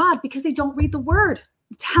their God, because they don't read the word.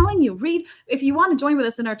 I'm telling you, read. If you want to join with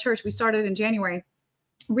us in our church, we started in January,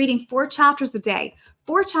 reading 4 chapters a day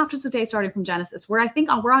starting from Genesis, where I think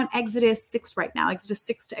we're on Exodus 6 right now, Exodus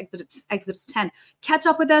 6 to Exodus 10. Catch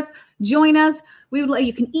up with us, join us.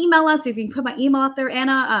 You can email us. If you can put my email up there,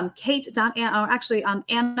 Anna,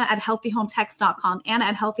 Anna at healthyhometext.com, Anna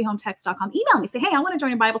at healthyhometext.com. Email me, say, hey, I want to join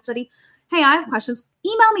your Bible study. Hey, I have questions.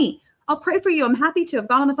 Email me. I'll pray for you. I'm happy to. I've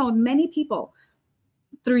gone on the phone with many people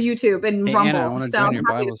through YouTube and Rumble. Anna, I want to join your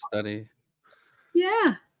Bible study.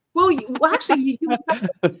 Yeah. Well, actually, you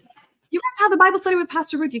guys have the Bible study with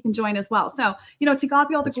Pastor Ruth. You can join as well. So, to God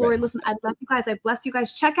be all the glory. Right. Listen, I love you guys. I bless you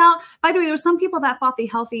guys. Check out, by the way, there were some people that bought the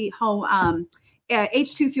Healthy Home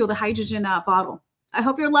H2 Fuel, the hydrogen bottle. I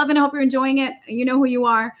hope you're loving it. I hope you're enjoying it. You know who you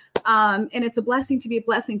are. And it's a blessing to be a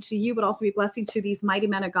blessing to you, but also be a blessing to these mighty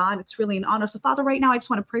men of God. It's really an honor. So, Father, right now, I just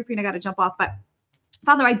want to pray for you, and I got to jump off. But,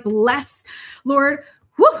 Father, I bless, Lord,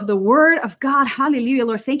 the word of God. Hallelujah,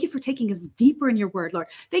 Lord. Thank you for taking us deeper in your word, Lord.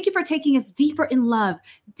 Thank you for taking us deeper in love,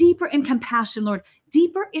 deeper in compassion, Lord,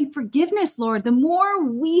 deeper in forgiveness, Lord. The more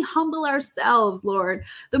we humble ourselves, Lord,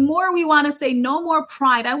 the more we want to say no more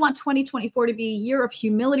pride. I want 2024 to be a year of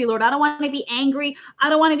humility, Lord. I don't want to be angry. I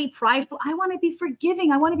don't want to be prideful. I want to be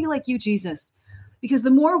forgiving. I want to be like you, Jesus. Because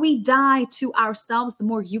the more we die to ourselves, the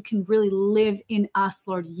more you can really live in us,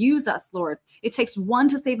 Lord. Use us, Lord. It takes one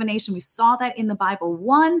to save a nation. We saw that in the Bible.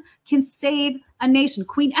 One can save a nation.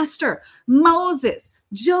 Queen Esther, Moses,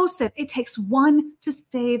 Joseph. It takes one to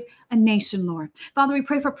save a nation, Lord. Father, we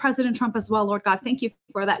pray for President Trump as well, Lord God. Thank you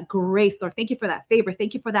for that grace, Lord. Thank you for that favor.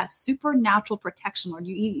 Thank you for that supernatural protection, Lord.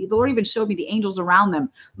 The Lord even showed me the angels around them.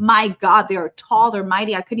 My God, they are tall, they're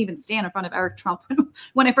mighty. I couldn't even stand in front of Eric Trump.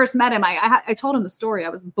 When I first met him, I told him the story. I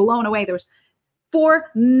was blown away. There was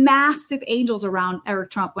 4 massive angels around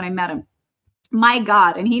Eric Trump when I met him. My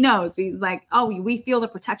God. And he knows. He's like, oh, we feel the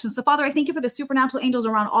protection. So, Father, I thank you for the supernatural angels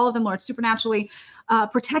around all of them, Lord, supernaturally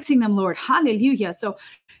protecting them, Lord. Hallelujah. So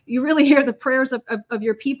you really hear the prayers of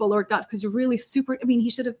your people, Lord God, because you're really he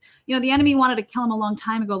should have, the enemy wanted to kill him a long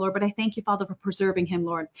time ago, Lord, but I thank you, Father, for preserving him,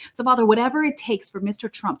 Lord. So, Father, whatever it takes for Mr.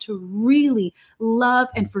 Trump to really love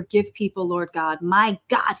and forgive people, Lord God, my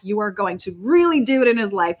God, you are going to really do it in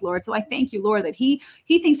his life, Lord. So I thank you, Lord, that he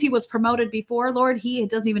thinks he was promoted before, Lord. He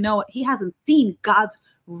doesn't even know it. He hasn't seen God's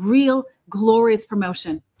real glorious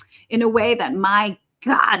promotion in a way that, my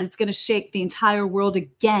God, it's going to shake the entire world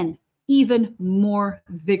again, even more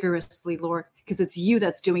vigorously, Lord. because it's you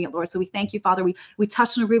that's doing it, Lord. So we thank you, Father. We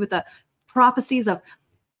touch and agree with the prophecies of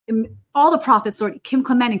all the prophets, Lord, Kim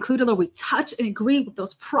Clement included, Lord. We touch and agree with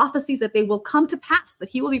those prophecies that they will come to pass, that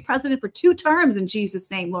he will be president for 2 terms in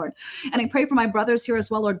Jesus' name, Lord. And I pray for my brothers here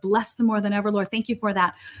as well, Lord. Bless them more than ever, Lord. Thank you for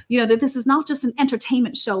that. That this is not just an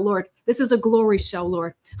entertainment show, Lord. This is a glory show,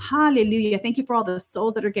 Lord. Hallelujah. Thank you for all the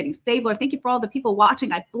souls that are getting saved, Lord. Thank you for all the people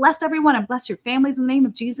watching. I bless everyone and bless your families in the name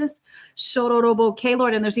of Jesus. Shororobo-ke,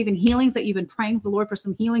 Lord. And there's even healings that you've been praying for, Lord, for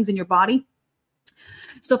some healings in your body.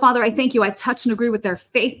 So, Father, I thank you. I touch and agree with their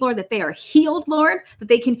faith, Lord, that they are healed, Lord, that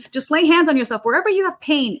they can just lay hands on yourself wherever you have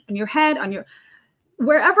pain on your head, on your,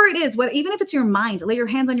 wherever it is, whether, even if it's your mind, lay your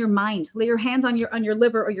hands on your mind, lay your hands on your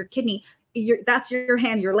liver or your kidney. That's your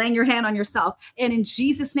hand. You're laying your hand on yourself. And in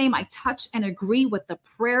Jesus' name, I touch and agree with the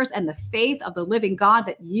prayers and the faith of the living God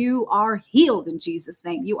that you are healed in Jesus'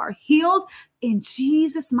 name. You are healed in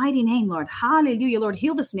Jesus' mighty name, Lord. Hallelujah, Lord.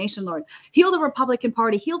 Heal this nation, Lord. Heal the Republican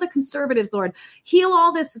Party. Heal the conservatives, Lord. Heal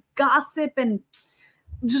all this gossip and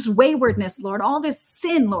just waywardness, Lord, all this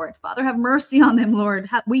sin, Lord. Father, have mercy on them, Lord.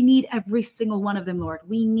 We need every single one of them, Lord.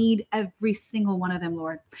 We need every single one of them,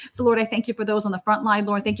 Lord. So, Lord, I thank you for those on the front line,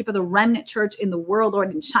 Lord. Thank you for the remnant church in the world,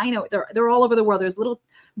 Lord, in China. They're all over the world. There's little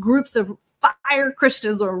groups of fire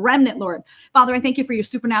Christians or remnant, Lord. Father, I thank you for your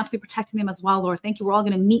supernaturally protecting them as well, Lord. Thank you. We're all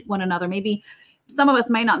going to meet one another. Maybe some of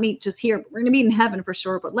us might not meet just here. We're going to meet in heaven for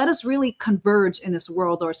sure, but let us really converge in this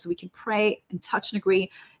world, Lord, so we can pray and touch and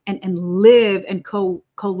agree and live and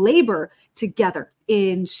co-labor together.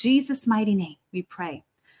 In Jesus' mighty name, we pray.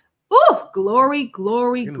 Oh, glory,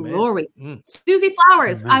 glory, Amen. glory. Susie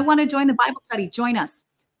Flowers, Amen. I want to join the Bible study. Join us.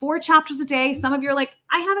 4 chapters a day. Some of you are like,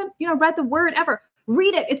 I haven't, read the word ever.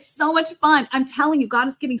 Read it. It's so much fun. I'm telling you, God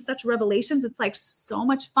is giving such revelations. It's like so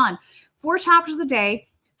much fun. 4 chapters a day,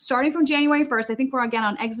 starting from January 1st. I think we're again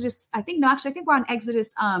on Exodus. I think we're on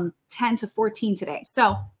Exodus 10 to 14 today.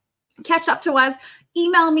 So catch up to us.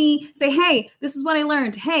 Email me, say, hey, this is what I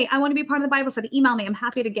learned. Hey, I want to be part of the Bible study. Email me. I'm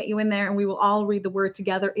happy to get you in there and we will all read the word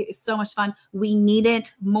together. It is so much fun. We need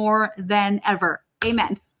it more than ever.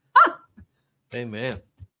 Amen. Amen.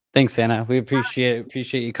 Thanks, Anna. We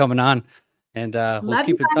appreciate you coming on, and we'll Love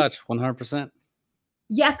keep you in guys. touch 100%.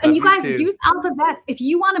 Yes. And Love you you guys too. use AlphaVets. If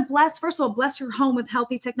you want to bless, first of all, bless your home with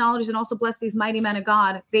healthy technologies and also bless these mighty men of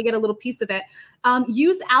God. They get a little piece of it.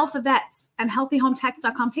 Use AlphaVets and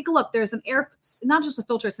healthyhometechs.com. Take a look. There's an air, not just a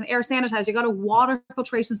filter, it's an air sanitizer. You got a water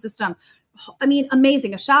filtration system. I mean,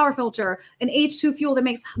 amazing. A shower filter, an H2 fuel that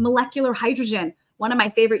makes molecular hydrogen. One of my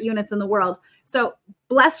favorite units in the world. So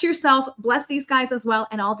bless yourself, bless these guys as well,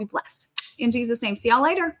 and I'll be blessed. In Jesus' name. See y'all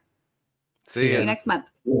later. See See ya. you next month.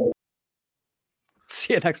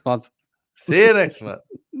 See you next month. See you next month.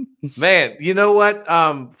 Man, you know what?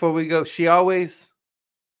 Before we go, she always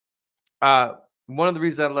one of the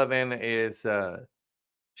reasons I love Anna is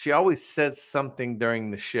she always says something during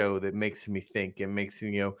the show that makes me think and makes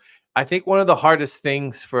me, I think one of the hardest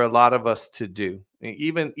things for a lot of us to do,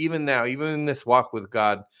 even now, even in this walk with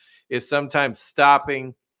God, is sometimes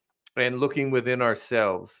stopping and looking within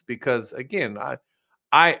ourselves. Because again,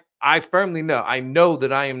 I firmly know, I know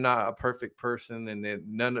that I am not a perfect person, and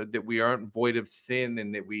that that we aren't void of sin,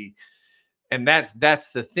 and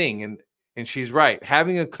that's the thing. And she's right.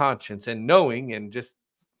 Having a conscience and knowing, and just,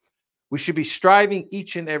 we should be striving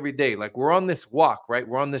each and every day. Like, we're on this walk, right?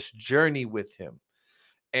 We're on this journey with him.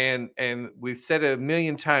 And we've said it a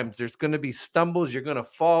million times. There's going to be stumbles. You're going to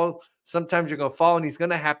fall. Sometimes you're going to fall, and he's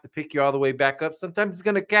going to have to pick you all the way back up. Sometimes he's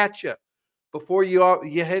going to catch you before you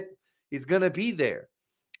hit. He's going to be there.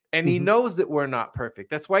 And he knows that we're not perfect.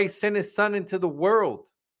 That's why he sent his son into the world,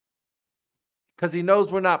 because he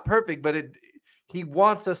knows we're not perfect, but he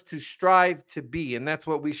wants us to strive to be. And that's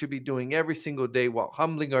what we should be doing every single day, while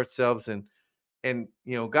humbling ourselves. And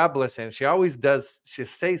God bless her. And she always does. She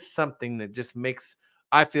says something that just makes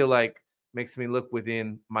me look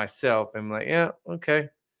within myself. And I'm like, yeah, okay.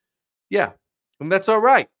 Yeah. And that's all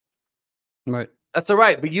right. Right. That's all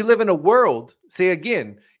right. But you live in a world, say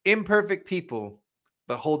again, imperfect people,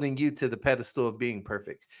 but holding you to the pedestal of being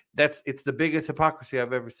perfect. It's the biggest hypocrisy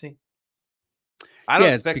I've ever seen. I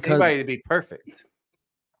don't expect anybody to be perfect.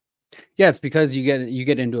 Yeah, it's because you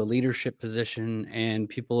get into a leadership position and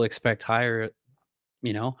people expect higher,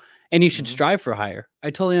 and you should strive for higher. I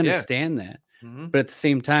totally understand that. But at the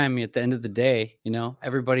same time, at the end of the day,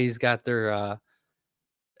 everybody's got their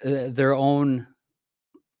own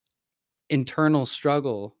internal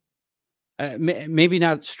struggle. Maybe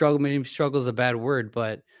not struggle. Maybe struggle is a bad word,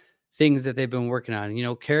 but things that they've been working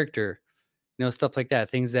on. Character, stuff like that.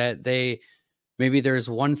 Things that maybe there's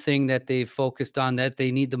one thing that they've focused on that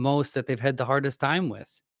they need the most, that they've had the hardest time with.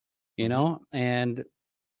 And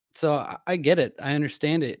So I get it. I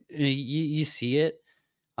understand it. You see it.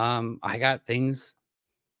 I got things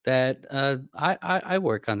that I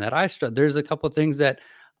work on that. There's a couple things that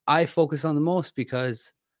I focus on the most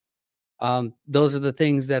because those are the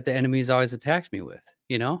things that the enemy's always attacked me with,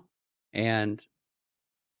 and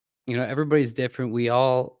everybody's different. We're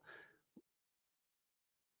all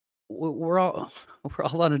we're all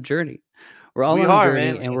on a journey. We're all We on a are, journey,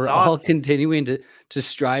 man. and It's we're all awesome. continuing to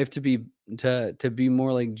strive to be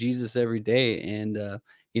more like Jesus every day. And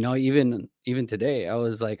even today, I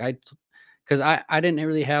was like, because I didn't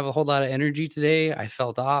really have a whole lot of energy today. I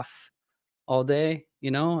felt off all day,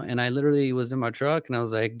 and I literally was in my truck, and I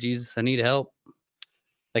was like, Jesus, I need help.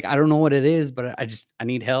 Like, I don't know what it is, but I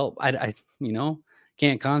need help. I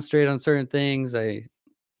can't concentrate on certain things.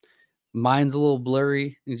 Mine's a little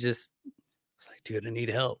blurry. It's like, dude, I need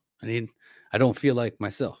help. I don't feel like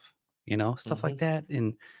myself, stuff like that.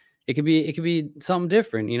 And it could be something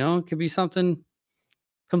different, it could be something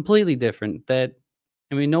completely different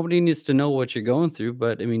nobody needs to know what you're going through,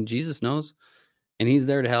 but Jesus knows, and he's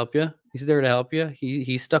there to help you. He's there to help you.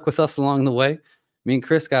 He's stuck with us along the way. Me and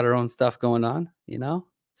Chris got our own stuff going on,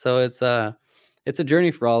 so it's a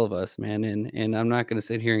journey for all of us, man. And I'm not going to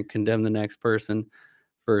sit here and condemn the next person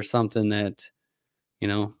for something that,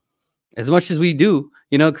 as much as we do,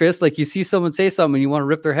 Chris, like you see someone say something and you want to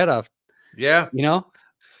rip their head off, Yeah.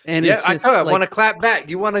 and Yeah, it's I just tell you, I like, want to clap back.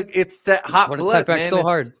 You want to? It's that hot want to blood, clap back man. so It's,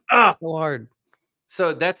 hard, ah. so hard.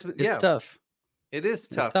 So that's It's tough. It is It's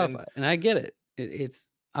tough. tough, and I get it.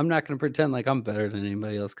 I'm not going to pretend like I'm better than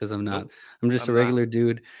anybody else, because I'm not. Nope, I'm just a I'm not. regular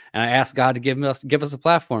dude, and I asked God to give us a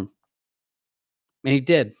platform, and He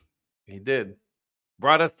did. He did.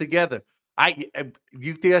 Brought us together.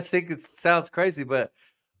 You think it sounds crazy, but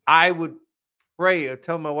I would pray or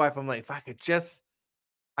tell my wife, I'm like, if I could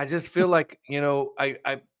I just feel like,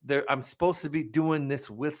 I'm supposed to be doing this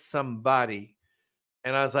with somebody.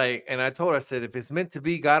 And I was like, and I told her, I said, if it's meant to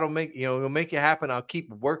be, God will make, he'll make it happen. I'll keep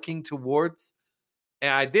working towards. And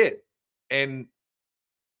I did. And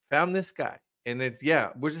found this guy. And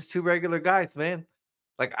we're just two regular guys, man.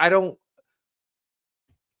 Like, I'm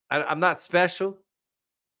not special.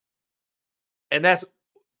 And that's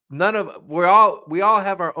we all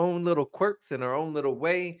have our own little quirks in our own little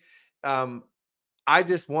way. I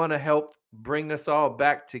just want to help bring us all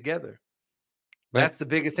back together. Right. That's the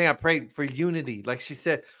biggest thing. I pray for unity. Like she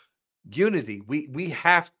said, unity. We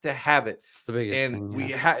have to have it. It's the biggest And thing.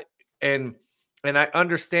 we have, and I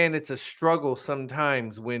understand it's a struggle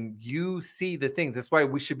sometimes when you see the things. That's why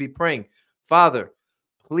we should be praying, Father,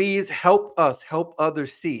 please help us help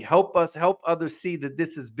others see. Help us help others see that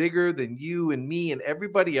this is bigger than you and me and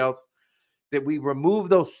everybody else, that we remove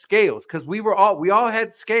those scales, because we all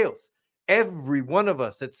had scales. Every one of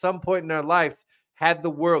us at some point in our lives had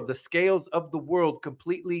the scales of the world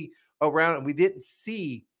completely around, and we didn't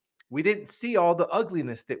see all the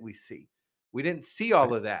ugliness that we see. We didn't see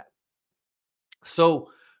all of that.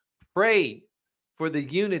 So pray for the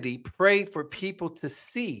unity, pray for people to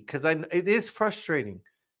see, because it is frustrating.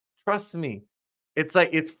 Trust me.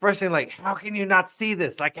 It's frustrating. Like, how can you not see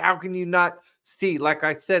this? Like, how can you not see? Like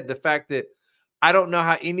I said, the fact that I don't know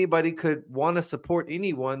how anybody could want to support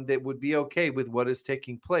anyone that would be okay with what is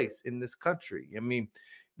taking place in this country. I mean,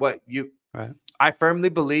 Right. I firmly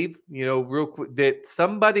believe, real quick, that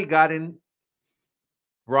somebody got in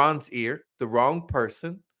Ron's ear, the wrong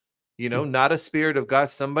person, not a spirit of God.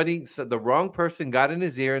 The wrong person got in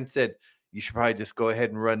his ear and said, you should probably just go ahead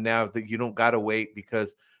and run now, that you don't got to wait,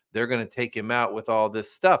 because they're going to take him out with all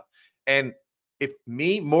this stuff. And if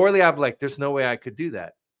morally, I'm like, there's no way I could do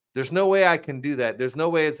that. There's no way I can do that. There's no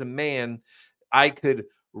way as a man I could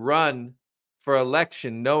run for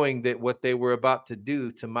election knowing that what they were about to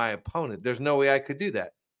do to my opponent. There's no way I could do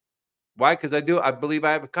that. Why? Because I believe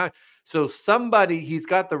I have a conscience. So he's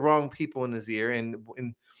got the wrong people in his ear. And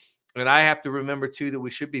I have to remember too that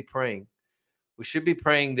we should be praying. We should be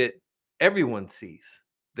praying that everyone sees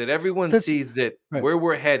that right. where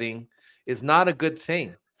we're heading is not a good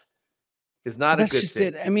thing. It's not a good thing. That's just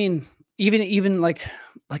it. I mean, even like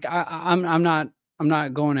I'm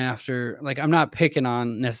not going after, like, I'm not picking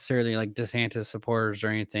on necessarily like DeSantis supporters or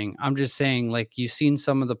anything. I'm just saying, like, you've seen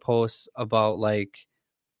some of the posts about like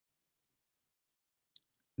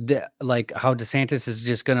how DeSantis is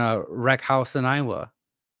just gonna wreck house in Iowa,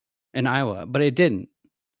 but it didn't,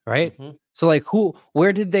 right? Mm-hmm. So like,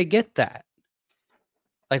 where did they get that?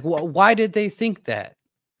 Like, why did they think that?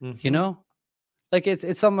 Mm-hmm. Like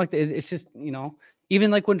it's something like that. It's just, even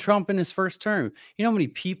like when Trump in his first term, how many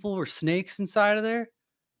people were snakes inside of there?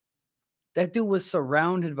 That dude was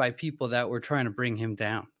surrounded by people that were trying to bring him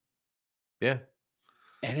down. Yeah.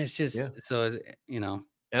 And it's just, so,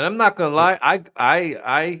 And I'm not gonna lie,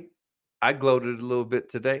 I gloated a little bit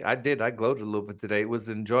today. I did. I gloated a little bit today. It was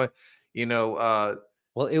enjoy, you know.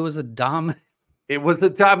 Well, it was a It was a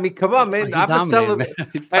time. I mean, come on, man. He I'm gonna dominated, celebrate.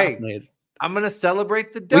 man. He Hey, dominated. I'm gonna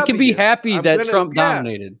celebrate the We W. can be happy I'm that gonna- Trump yeah,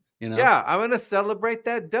 dominated. You know. Yeah, I'm gonna celebrate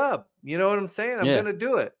that dub. You know what I'm saying? I'm Yeah. gonna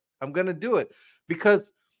do it. I'm gonna do it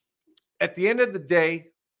because at the end of the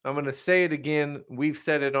day, I'm gonna say it again. We've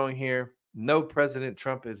said it on here. No, President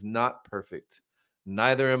Trump is not perfect.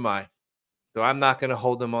 Neither am I. So I'm not gonna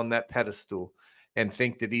hold him on that pedestal and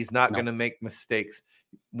think that he's not No. gonna make mistakes.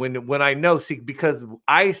 When I know, see, because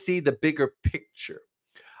I see the bigger picture.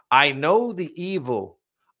 I know the evil.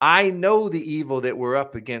 I know the evil that we're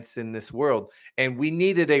up against in this world. And we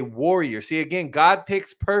needed a warrior. See, again, God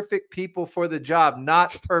picks perfect people for the job,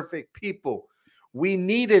 not perfect people. We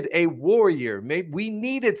needed a warrior. Maybe we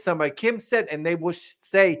needed somebody. Kim said, and they will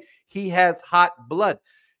say he has hot blood.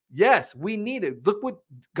 Yes, we need it. Look what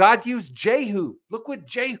God used Jehu. Look what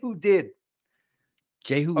Jehu did.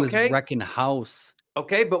 Jehu was Okay. wrecking house.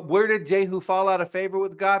 Okay, but where did Jehu fall out of favor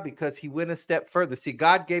with God? Because he went a step further. See,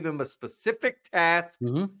 God gave him a specific task,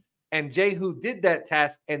 Mhm. and Jehu did that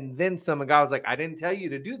task, and then some. And God was like, I didn't tell you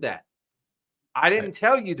to do that. I didn't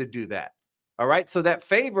tell you to do that. All right. So that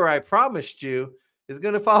favor I promised you is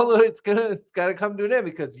going to follow. It's got to come to an end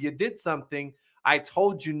because you did something I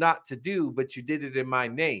told you not to do, but you did it in my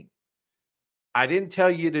name. I didn't tell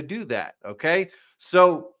you to do that. Okay.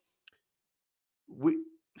 So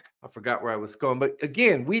I forgot where I was going, but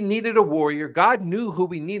again, we needed a warrior. God knew who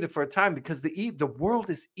we needed for a time because the world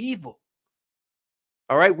is evil.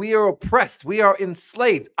 All right, we are oppressed. We are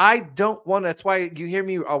enslaved. I don't want. That's why you hear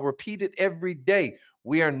me. I'll repeat it every day.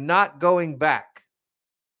 We are not going back.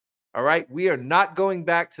 All right, we are not going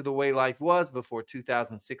back to the way life was before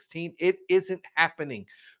 2016. It isn't happening.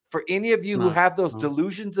 For any of you who have those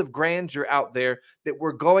delusions of grandeur out there that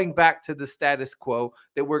we're going back to the status quo,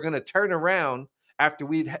 that we're going to turn around after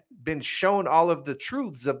we've been shown all of the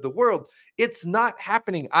truths of the world, it's not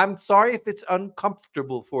happening. I'm sorry if it's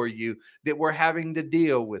uncomfortable for you that we're having to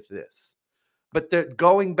deal with this, but the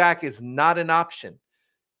going back is not an option.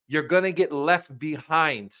 You're going to get left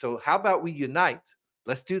behind. So how about we unite?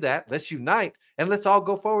 Let's do that. Let's unite and let's all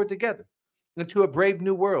go forward together into a brave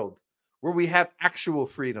new world where we have actual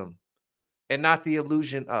freedom and not the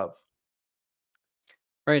illusion of.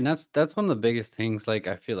 Right, and that's one of the biggest things. Like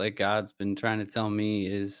I feel like God's been trying to tell me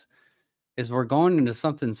is we're going into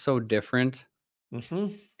something so different.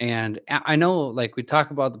 Mm-hmm. And I know, like we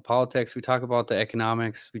talk about the politics, we talk about the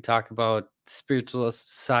economics, we talk about the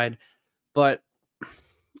spiritualist side, but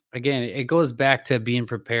again, it goes back to being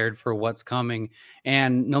prepared for what's coming.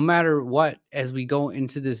 And no matter what, as we go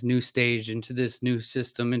into this new stage, into this new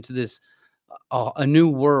system, into this a new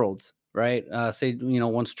world, right? Say,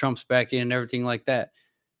 once Trump's back in and everything like that.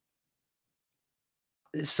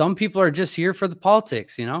 Some people are just here for the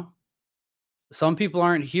politics, Some people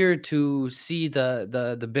aren't here to see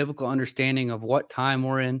the biblical understanding of what time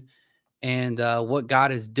we're in and what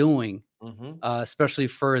God is doing, especially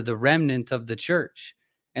for the remnant of the church.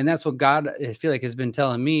 And that's what God, I feel like, has been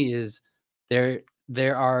telling me is there's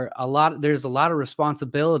a lot of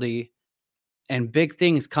responsibility and big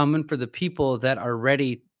things coming for the people that are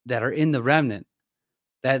ready, that are in the remnant,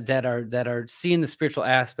 that are seeing the spiritual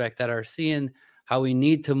aspect, that are seeing how we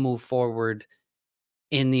need to move forward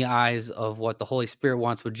in the eyes of what the Holy Spirit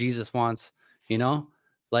wants, what Jesus wants,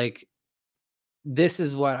 like this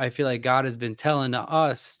is what I feel like God has been telling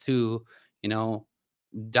us to,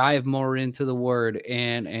 dive more into the word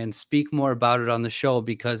and speak more about it on the show,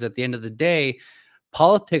 because at the end of the day,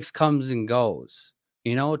 politics comes and goes.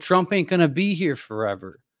 Trump ain't going to be here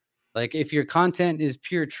forever. Like if your content is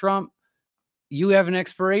pure Trump, you have an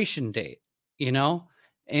expiration date,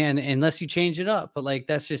 and unless you change it up, but like,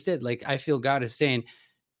 that's just it. Like, I feel God is saying,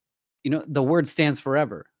 the word stands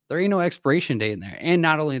forever. There ain't no expiration date in there. And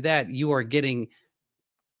not only that, you are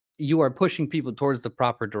pushing people towards the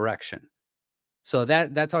proper direction. So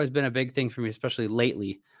that's always been a big thing for me, especially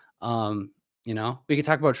lately. We can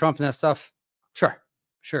talk about Trump and that stuff.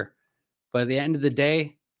 Sure. But at the end of the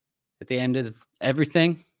day, at the end of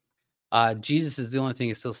everything, Jesus is the only thing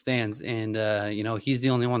that still stands. And, he's the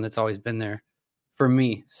only one that's always been there for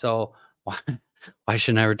me. So why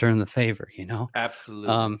shouldn't I return the favor,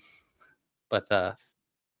 Absolutely. But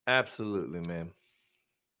absolutely,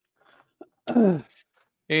 man.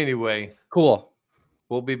 Anyway, cool.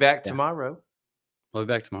 We'll be back tomorrow. We'll be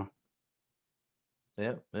back tomorrow.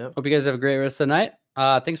 Yeah. Hope you guys have a great rest of the night.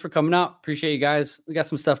 Thanks for coming out. Appreciate you guys. We got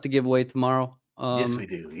some stuff to give away tomorrow. Yes,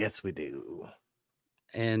 we do.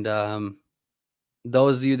 And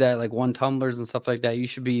those of you that like won tumblers and stuff like that, you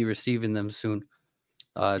should be receiving them soon.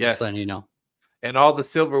 Just letting you know. And all the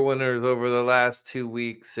silver winners over the last 2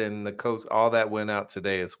 weeks and the coach, all that went out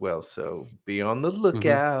today as well. So be on the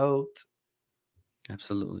lookout.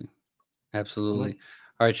 Absolutely. Absolutely.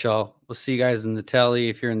 All right, y'all. We'll see you guys in the telly.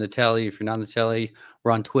 If you're in the telly, if you're not in the telly,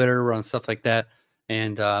 we're on Twitter, we're on stuff like that.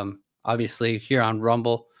 And obviously here on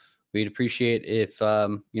Rumble, we'd appreciate if,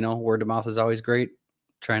 word of mouth is always great.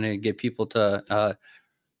 Trying to get people to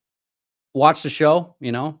watch the show,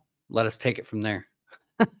 let us take it from there.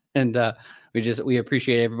 And we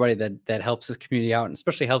appreciate everybody that helps this community out and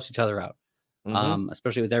especially helps each other out.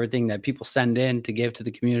 Especially with everything that people send in to give to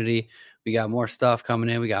the community. We got more stuff coming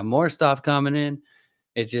in.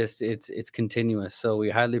 It's continuous. So we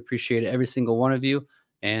highly appreciate every single one of you.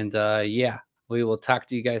 And we will talk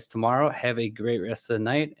to you guys tomorrow. Have a great rest of the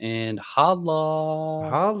night and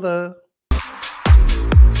holla.